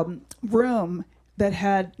room that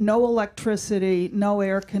had no electricity, no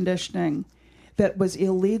air conditioning, that was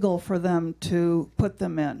illegal for them to put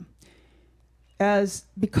them in.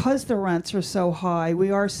 Because the rents are so high, we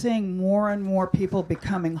are seeing more and more people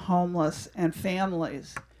becoming homeless and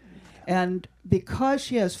families. And because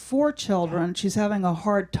she has 4 children, she's having a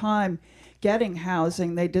hard time getting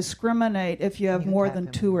housing. They discriminate if you have more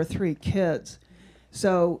than 2 or 3 kids.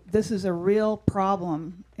 So this is a real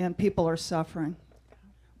problem, and people are suffering.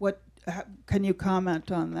 Can you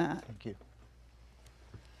comment on that? Thank you.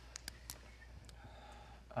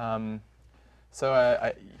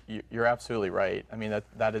 You're absolutely right. I mean,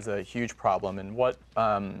 that is a huge problem. And what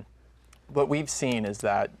we've seen is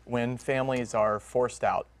that when families are forced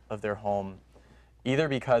out of their home, either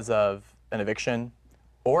because of an eviction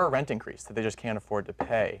or a rent increase that they just can't afford to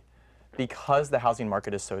pay, because the housing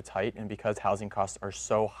market is so tight and because housing costs are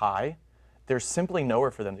so high, there's simply nowhere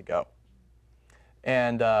for them to go.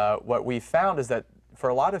 And what we found is that for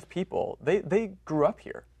a lot of people, they grew up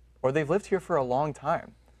here or they've lived here for a long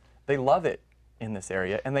time. They love it in this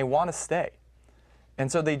area and they want to stay.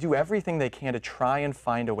 And so they do everything they can to try and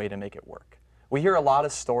find a way to make it work. We hear a lot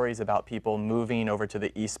of stories about people moving over to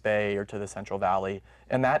the East Bay or to the Central Valley,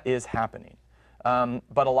 and that is happening.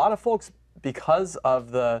 But a lot of folks, because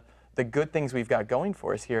of the good things we've got going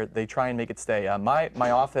for us here, they try and make it stay.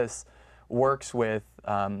 My office works with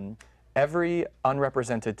every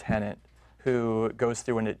unrepresented tenant who goes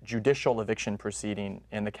through a judicial eviction proceeding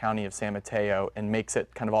in the county of San Mateo and makes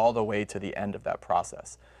it kind of all the way to the end of that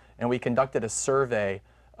process. And we conducted a survey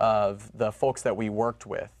of the folks that we worked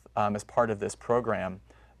with as part of this program,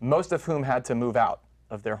 most of whom had to move out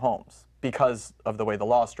of their homes because of the way the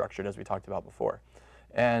law is structured, as we talked about before.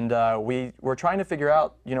 And we were trying to figure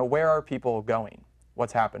out, where are people going?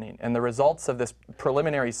 What's happening? And the results of this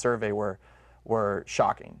preliminary survey were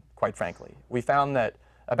shocking, quite frankly. We found that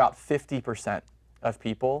about 50% of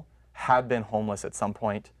people had been homeless at some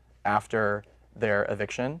point after their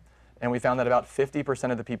eviction. And we found that about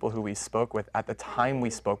 50% of the people who we spoke with at the time we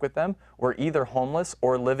spoke with them were either homeless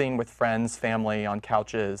or living with friends, family on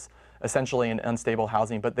couches, essentially in unstable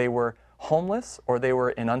housing. But they were homeless or they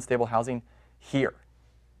were in unstable housing here.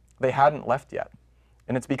 They hadn't left yet.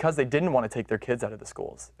 And it's because they didn't want to take their kids out of the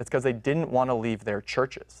schools. It's because they didn't want to leave their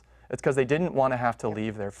churches. It's because they didn't want to have to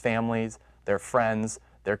leave their families, their friends,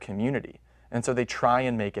 their community. And so they try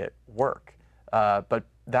and make it work. But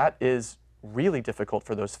that is really difficult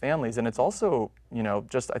for those families. And it's also,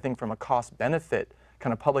 just I think from a cost benefit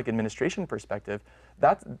kind of public administration perspective,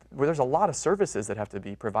 where there's a lot of services that have to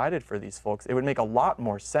be provided for these folks. It would make a lot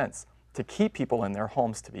more sense to keep people in their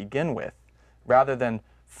homes to begin with, rather than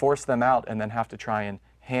force them out and then have to try and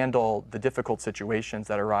handle the difficult situations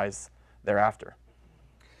that arise thereafter.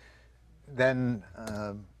 Then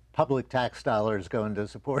public tax dollars go into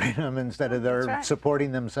supporting them instead of their right.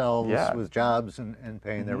 supporting themselves Yeah. with jobs and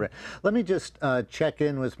paying their rent. Let me just check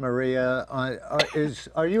in with Maria.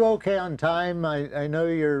 Are you okay on time? I know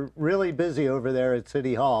you're really busy over there at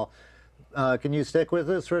City Hall. Can you stick with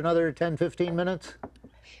us for another 10, 15 minutes?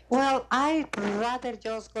 Well, I rather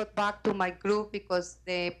just go back to my group because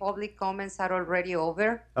the public comments are already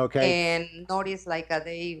over. Okay. And notice like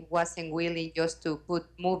they wasn't willing just to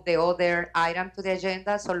move the other item to the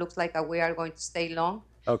agenda. So it looks like we are going to stay long.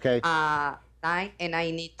 Okay. 9, and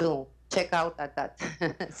I need to check out at that.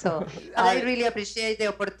 So but I really appreciate the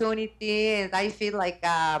opportunity, and I feel like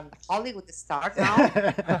Hollywood star now,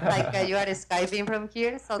 like you are Skyping from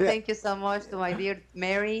here. So thank you so much to my dear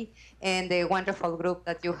Mary and the wonderful group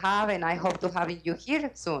that you have, and I hope to have you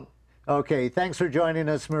here soon. Okay, thanks for joining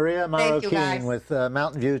us, Maria Marroquín with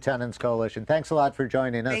Mountain View Tenants Coalition. Thanks a lot for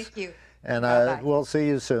joining us. Thank you. And we'll see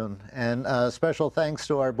you soon. And special thanks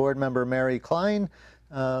to our board member, Mary Klein,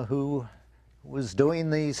 who was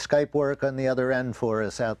doing the Skype work on the other end for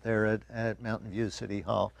us out there at Mountain View City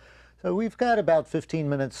Hall. So we've got about 15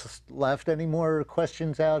 minutes left. Any more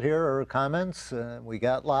questions out here or comments? We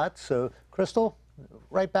got lots. So Crystal,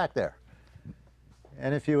 right back there.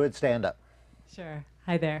 And if you would stand up. Sure.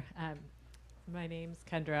 Hi there. My name's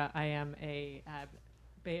Kendra. I am a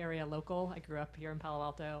Bay Area local. I grew up here in Palo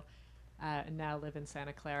Alto and now live in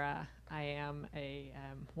Santa Clara. I am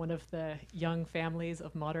one of the young families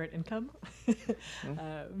of moderate income.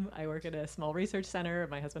 I work at a small research center.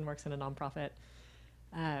 My husband works in a nonprofit.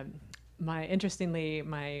 Interestingly,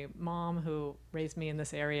 my mom, who raised me in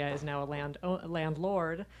this area, is now a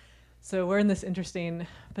landlord. So we're in this interesting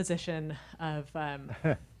position of,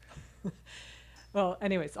 well,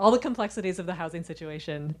 anyways, all the complexities of the housing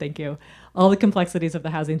situation, thank you. All the complexities of the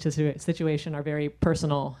housing situation are very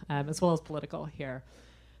personal as well as political here.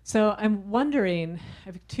 So I'm wondering, I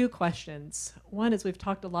have two questions. One is we've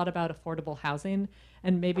talked a lot about affordable housing,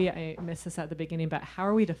 and maybe I missed this at the beginning, but how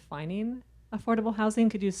are we defining affordable housing?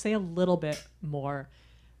 Could you say a little bit more?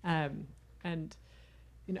 And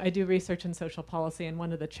you know, I do research in social policy, and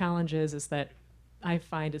one of the challenges is that I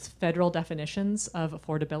find is federal definitions of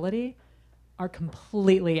affordability are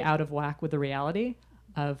completely out of whack with the reality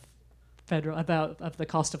of the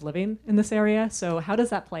cost of living in this area. So how does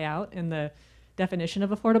that play out in the definition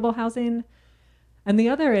of affordable housing? And the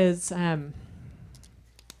other is, have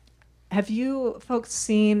you folks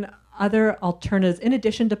seen other alternatives, in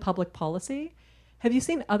addition to public policy, have you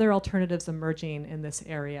seen other alternatives emerging in this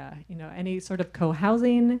area? You know, any sort of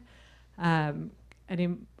co-housing,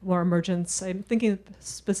 any more emergence? I'm thinking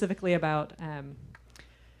specifically about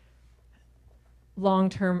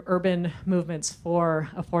long-term urban movements for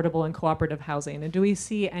affordable and cooperative housing. And do we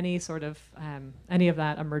see any sort of, any of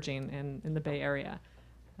that emerging in the Bay Area?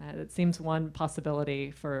 It seems one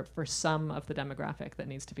possibility for some of the demographic that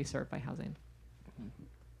needs to be served by housing.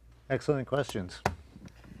 Excellent questions.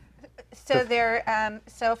 So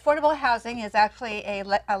so affordable housing is actually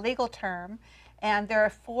a legal term, and there are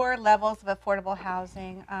 4 levels of affordable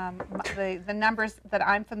housing. The numbers that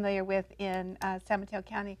I'm familiar with in San Mateo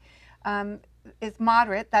County is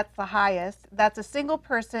moderate. That's the highest. That's a single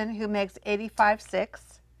person who makes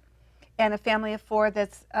 $85,600, and a family of 4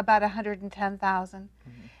 that's about $110,000,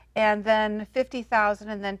 and then $50,000,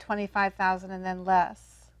 and then $25,000, and then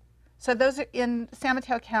less. So those are in San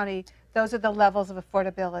Mateo County. Those are the levels of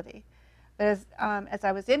affordability. But as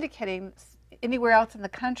I was indicating, anywhere else in the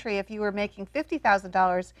country, if you were making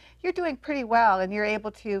 $50,000, you're doing pretty well, and you're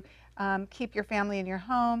able to keep your family in your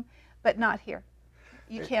home, but not here.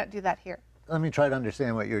 You can't do that here. Let me try to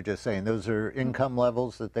understand what you're just saying. Those are income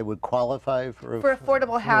levels that they would qualify for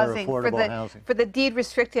affordable housing, housing. For the deed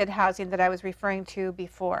restricted housing that I was referring to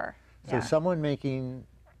before. So someone making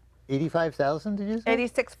 85,000, did you say?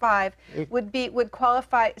 86.5 would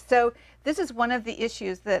qualify. So this is one of the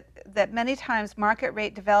issues that many times market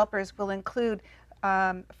rate developers will include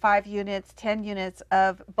 5 units, 10 units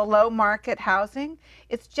of below market housing.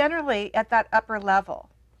 It's generally at that upper level.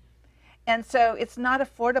 And so it's not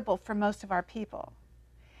affordable for most of our people,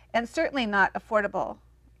 and certainly not affordable,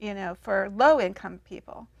 you know, for low income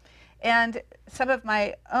people. And some of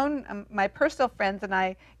my own, my personal friends and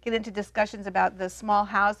I get into discussions about the small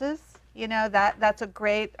houses. You know, that's a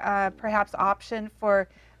great perhaps option for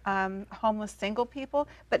homeless single people,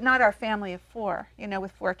 but not our family of 4, you know,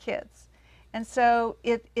 with 4 kids. And so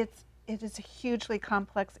it is a hugely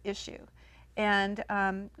complex issue. And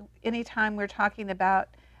anytime we're talking about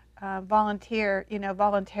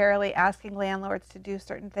voluntarily asking landlords to do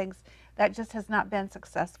certain things, that just has not been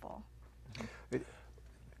successful.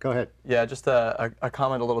 Go ahead. Yeah, just a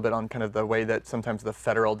comment a little bit on kind of the way that sometimes the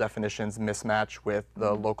federal definitions mismatch with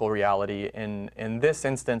the local reality. In this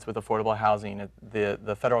instance with affordable housing,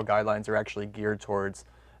 the federal guidelines are actually geared towards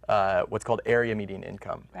what's called area median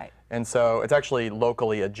income. Right. And so it's actually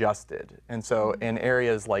locally adjusted. And so in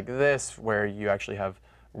areas like this, where you actually have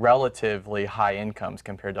relatively high incomes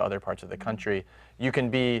compared to other parts of the country, you can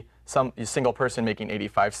be some single person making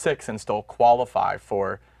 85.6 and still qualify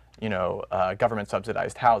for, government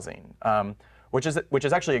subsidized housing, which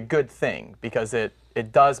is actually a good thing because it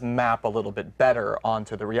does map a little bit better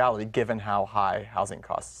onto the reality given how high housing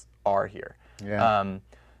costs are here. Yeah.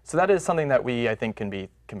 So that is something that I think can be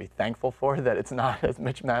thankful for, that it's not as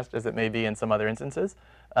mismatched as it may be in some other instances.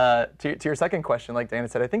 To your second question, like Diana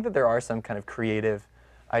said, I think that there are some kind of creative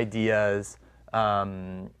ideas.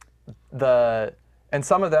 And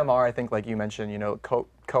some of them are, I think, like you mentioned,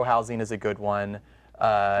 co-housing is a good one.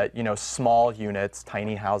 Small units,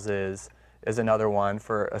 tiny houses is another one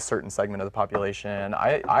for a certain segment of the population.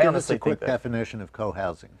 I Give us honestly a quick think that, definition of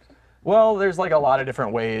co-housing. well, there's like a lot of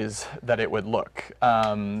different ways that it would look.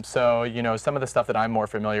 So, some of the stuff that I'm more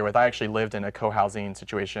familiar with, I actually lived in a co-housing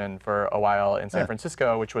situation for a while in San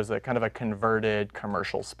Francisco, which was a kind of a converted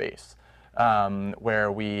commercial space,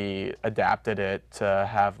 where we adapted it to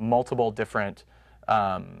have multiple different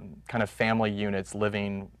kind of family units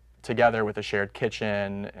living together with a shared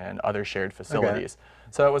kitchen and other shared facilities.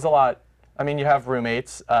 So it was a lot. I mean, you have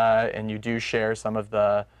roommates and you do share some of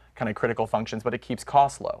the kind of critical functions, but it keeps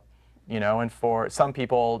costs low. And for some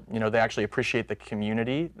people, they actually appreciate the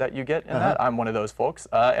community that you get in that. I'm one of those folks.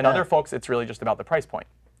 And other folks, it's really just about the price point.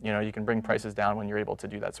 You can bring prices down when you're able to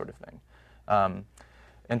do that sort of thing.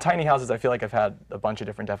 And tiny houses, I feel like I've had a bunch of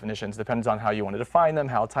different definitions. Depends on how you want to define them,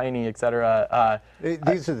 how tiny, et cetera.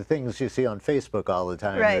 These are the things you see on Facebook all the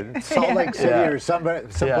time. Right. Salt Lake City or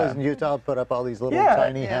someplace in Utah put up all these little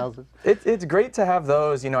tiny houses. It's great to have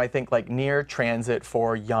those, I think, like near transit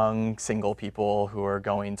for young single people who are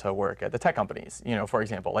going to work at the tech companies, for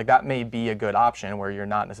example. Like that may be a good option where you're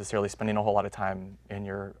not necessarily spending a whole lot of time in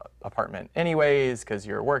your apartment anyways because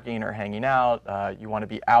you're working or hanging out. You want to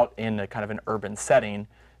be out in a kind of an urban setting.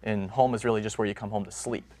 And home is really just where you come home to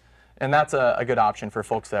sleep. And that's a good option for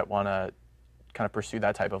folks that want to kind of pursue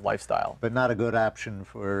that type of lifestyle. But not a good option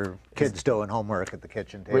for kids doing homework at the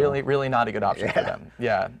kitchen table. Really not a good option for them.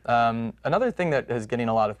 Yeah. Another thing that is getting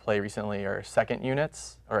a lot of play recently are second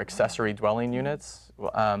units or accessory dwelling units.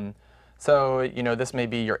 So, this may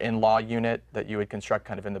be your in-law unit that you would construct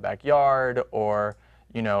kind of in the backyard or,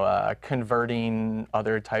 converting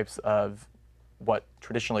other types of what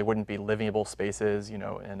traditionally wouldn't be livable spaces, in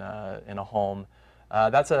a home.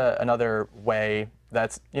 That's another way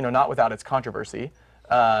that's, not without its controversy,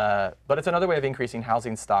 but it's another way of increasing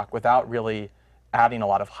housing stock without really adding a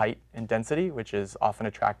lot of height and density, which is often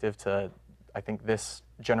attractive to, I think, this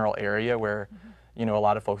general area where, a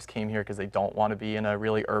lot of folks came here because they don't want to be in a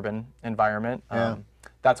really urban environment.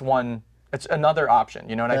 That's it's another option,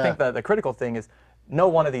 and I think the critical thing is no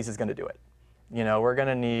one of these is going to do it. We're going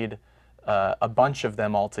to need a bunch of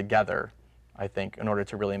them all together, I think, in order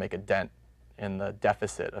to really make a dent in the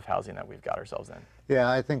deficit of housing that we've got ourselves in. Yeah,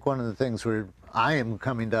 I think one of the things I am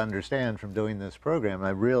coming to understand from doing this program,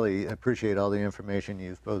 I really appreciate all the information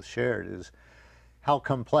you've both shared, is how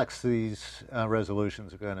complex these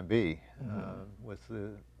resolutions are going to be with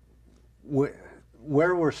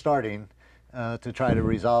where we're starting to try to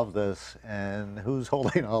resolve this and who's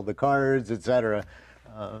holding all the cards, et cetera.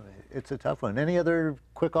 It's a tough one. Any other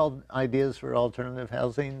quick ideas for alternative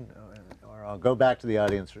housing? Or I'll go back to the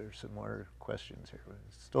audience for some more questions here. We've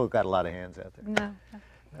still got a lot of hands out there.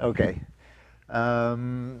 No. Okay.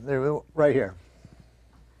 Right here.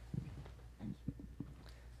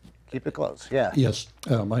 Keep it close. Yeah. Yes.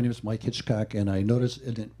 My name is Mike Hitchcock, and I noticed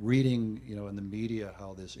in reading, in the media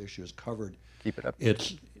how this issue is covered. Keep it up.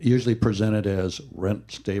 It's usually presented as rent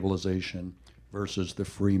stabilization versus the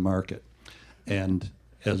free market. And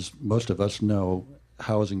as most of us know,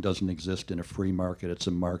 housing doesn't exist in a free market. It's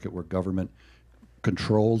a market where government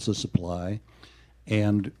controls the supply.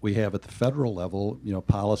 And we have at the federal level,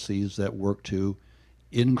 policies that work to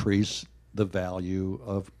increase the value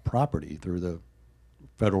of property through the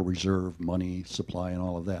Federal Reserve money supply and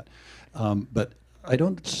all of that. But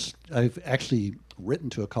I've actually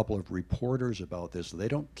written to a couple of reporters about this. They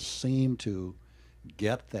don't seem to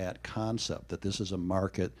get that concept that this is a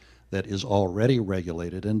market that is already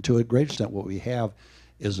regulated. And to a great extent, what we have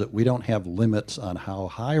is that we don't have limits on how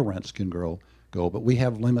high rents can go, but we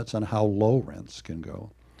have limits on how low rents can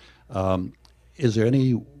go. Is there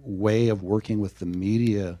any way of working with the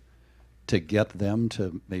media to get them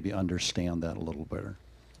to maybe understand that a little better?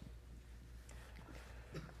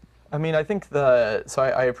 I mean, I think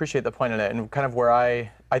I appreciate the point on it, and kind of where I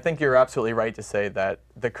think you're absolutely right to say that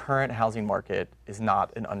the current housing market is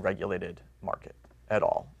not an unregulated market at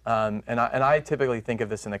all. And I typically think of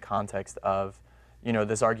this in the context of,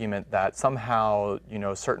 this argument that somehow,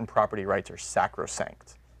 certain property rights are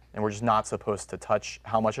sacrosanct, and we're just not supposed to touch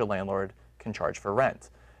how much a landlord can charge for rent,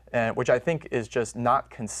 and which I think is just not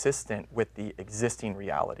consistent with the existing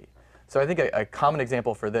reality. So I think a common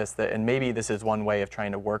example for this, and maybe this is one way of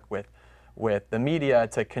trying to work with the media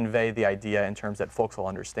to convey the idea in terms that folks will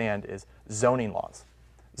understand, is zoning laws.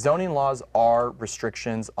 Zoning laws are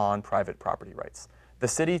restrictions on private property rights. The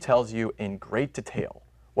city tells you in great detail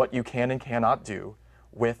what you can and cannot do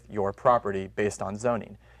with your property based on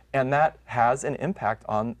zoning. And that has an impact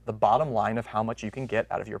on the bottom line of how much you can get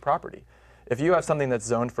out of your property. If you have something that's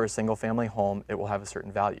zoned for a single family home, it will have a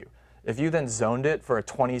certain value. If you then zoned it for a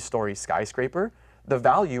 20-story skyscraper, the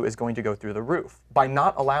value is going to go through the roof. By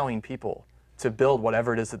not allowing people to build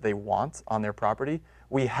whatever it is that they want on their property,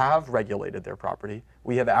 we have regulated their property.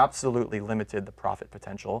 We have absolutely limited the profit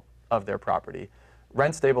potential of their property.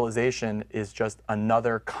 Rent stabilization is just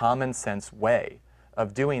another common sense way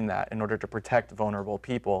of doing that in order to protect vulnerable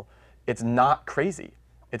people. It's not crazy.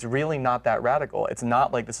 It's really not that radical. It's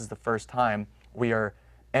not like this is the first time we are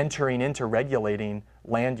entering into regulating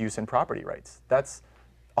land use and property rights. That's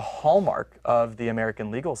a hallmark of the American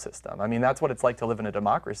legal system. I mean, that's what it's like to live in a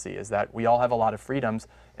democracy, is that we all have a lot of freedoms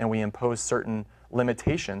and we impose certain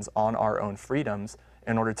limitations on our own freedoms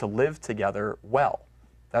in order to live together well.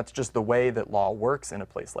 That's just the way that law works in a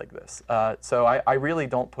place like this. So I really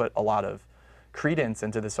don't put a lot of credence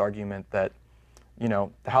into this argument that, you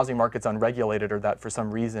know, the housing market's unregulated, or that for some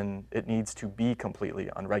reason it needs to be completely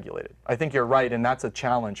unregulated. I think you're right, and that's a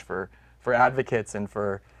challenge for advocates and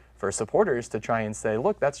for supporters to try and say,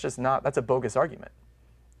 look, that's just not, that's a bogus argument.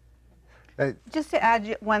 Just to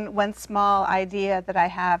add one small idea that I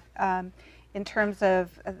have in terms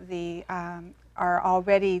of the are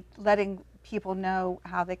already letting people know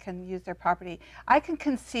how they can use their property. I can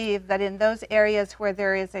conceive that in those areas where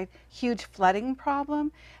there is a huge flooding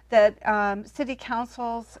problem, that city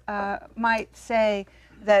councils might say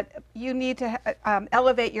that you need to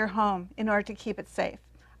elevate your home in order to keep it safe.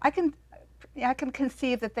 I can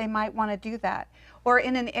conceive that they might want to do that. Or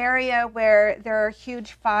in an area where there are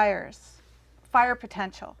huge fire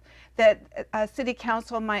potential, that a city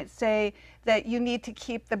council might say that you need to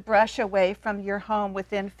keep the brush away from your home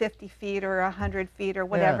within 50 feet or 100 feet or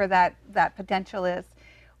whatever that potential is.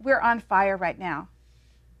 We're on fire right now.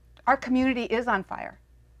 Our community is on fire.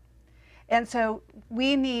 And so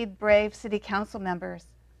we need brave city council members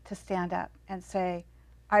to stand up and say,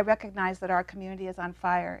 I recognize that our community is on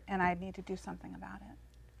fire and I need to do something about it.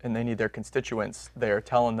 And they need their constituents there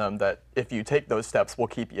telling them that if you take those steps, we'll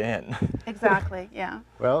keep you in. Exactly, yeah.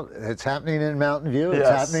 Well, it's happening in Mountain View. It's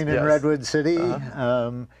happening in Redwood City.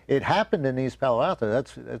 It happened in East Palo Alto.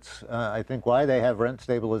 That's I think, why they have rent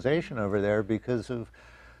stabilization over there, because of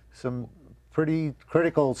some pretty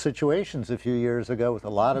critical situations a few years ago with a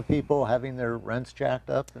lot of people having their rents jacked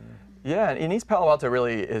up. Yeah, and East Palo Alto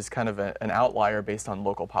really is kind of an outlier based on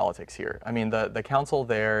local politics here. I mean, the council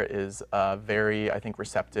there is very, I think,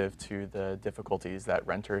 receptive to the difficulties that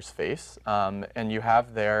renters face. And you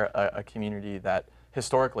have there a community that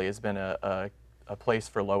historically has been a place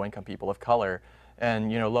for low-income people of color.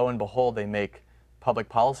 And, you know, lo and behold, they make public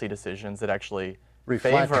policy decisions that actually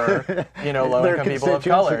favor, you know, low-income people of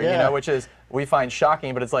color, you know, which is, we find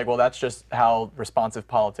shocking, but it's like, well, that's just how responsive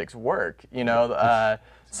politics work, you know.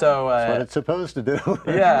 So that's what it's supposed to do.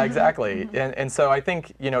 Yeah, exactly. And so I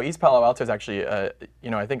think, you know, East Palo Alto is actually, you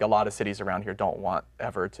know, I think a lot of cities around here don't want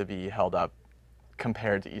ever to be held up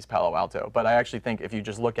compared to East Palo Alto. But I actually think if you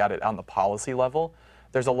just look at it on the policy level,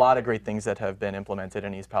 there's a lot of great things that have been implemented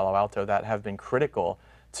in East Palo Alto that have been critical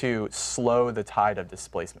to slow the tide of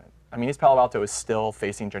displacement. I mean, East Palo Alto is still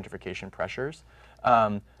facing gentrification pressures.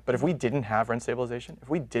 But if we didn't have rent stabilization, if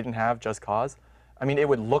we didn't have just cause, I mean, it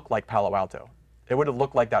would look like Palo Alto. It would have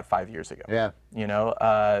looked like that 5 years ago. Yeah. You know,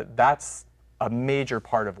 that's a major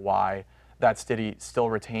part of why that city still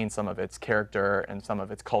retains some of its character and some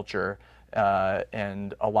of its culture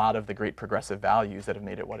and a lot of the great progressive values that have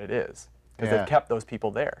made it what it is. Because they've kept those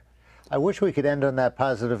people there. I wish we could end on that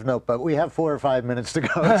positive note, but we have 4 or 5 minutes to go.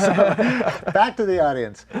 So back to the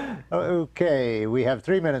audience. Okay, we have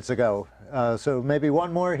 3 minutes to go. So maybe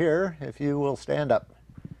one more here, if you will stand up.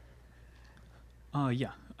 Yeah.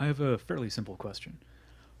 I have a fairly simple question.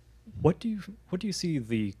 What do you see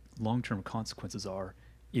the long-term consequences are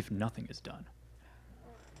if nothing is done?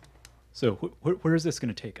 So where is this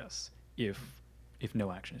going to take us if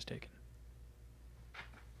no action is taken?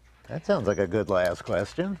 That sounds like a good last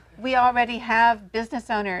question. We already have business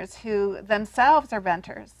owners who themselves are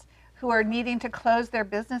renters, who are needing to close their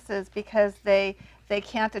businesses because they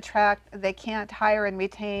can't hire and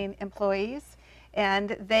retain employees.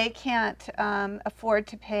 And they can't afford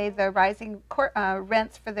to pay the rising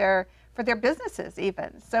rents for their for their businesses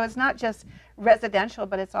even. So it's not just residential,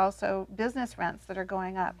 but it's also business rents that are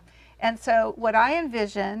going up. And so what I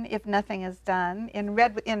envision, if nothing is done,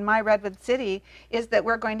 in my Redwood City, is that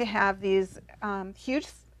we're going to have these huge,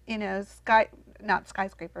 you know, not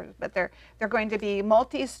skyscrapers, but they're going to be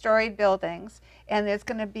multi-storied buildings, and there's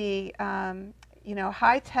going to be, you know,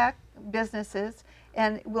 high-tech businesses,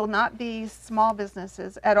 and will not be small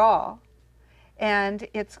businesses at all. And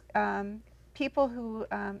it's people who,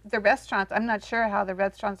 the restaurants, I'm not sure how the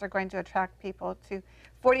restaurants are going to attract people to.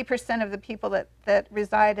 40% of the people that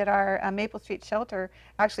reside at our Maple Street shelter,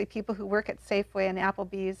 actually people who work at Safeway and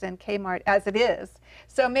Applebee's and Kmart as it is.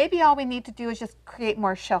 So maybe all we need to do is just create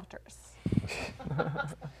more shelters.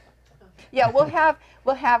 Yeah, we'll have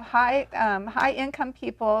high income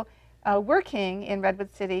people working in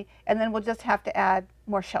Redwood City, and then we'll just have to add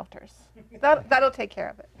more shelters. That'll take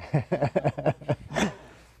care of it.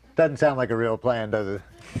 Doesn't sound like a real plan, does it?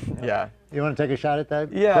 Yeah. You want to take a shot at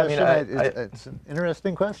that? Yeah, question? I mean, it's an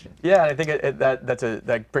interesting question. Yeah, I think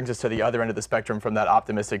that brings us to the other end of the spectrum from that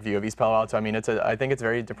optimistic view of East Palo Alto. I mean, I think it's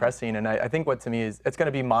very depressing, and I think what to me is it's going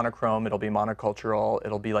to be monochrome, it'll be monocultural,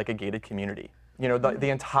 it'll be like a gated community. You know, the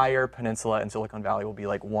entire peninsula and Silicon Valley will be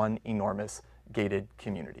like one enormous gated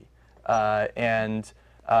community. But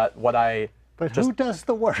who does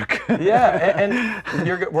the work? Yeah, and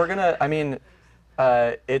we're gonna. I mean,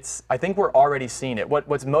 I think we're already seeing it.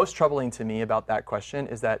 What's most troubling to me about that question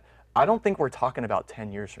is that I don't think we're talking about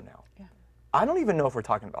 10 years from now. Yeah. I don't even know if we're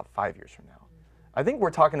talking about 5 years from now. I think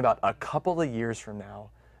we're talking about a couple of years from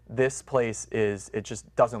now. This place it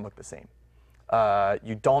just doesn't look the same.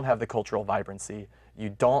 You don't have the cultural vibrancy. You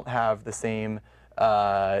don't have the same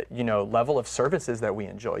you know, level of services that we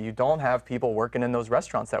enjoy. You don't have people working in those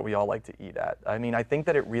restaurants that we all like to eat at. I mean, I think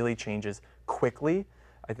that it really changes quickly.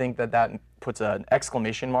 I think that puts an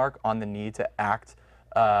exclamation mark on the need to act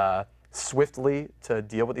swiftly to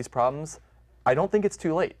deal with these problems. I don't think it's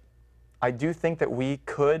too late. I do think that we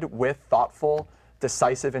could, with thoughtful,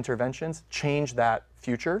 decisive interventions, change that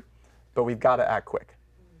future, but we've got to act quick.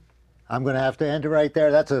 I'm going to have to end it right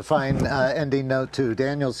there. That's a fine ending note to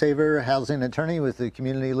Daniel Saver, housing attorney with the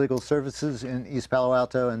Community Legal Services in East Palo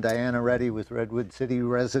Alto, and Diana Reddy with Redwood City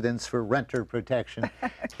Residents for Renter Protection.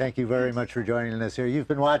 Thank you very much for joining us here. You've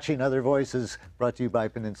been watching Other Voices, brought to you by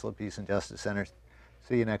Peninsula Peace and Justice Center.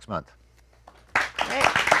 See you next month. Great.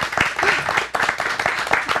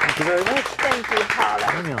 Thank you very much. Thank you, Paula.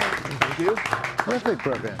 Daniel. Thank you. Terrific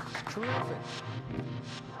program. Terrific.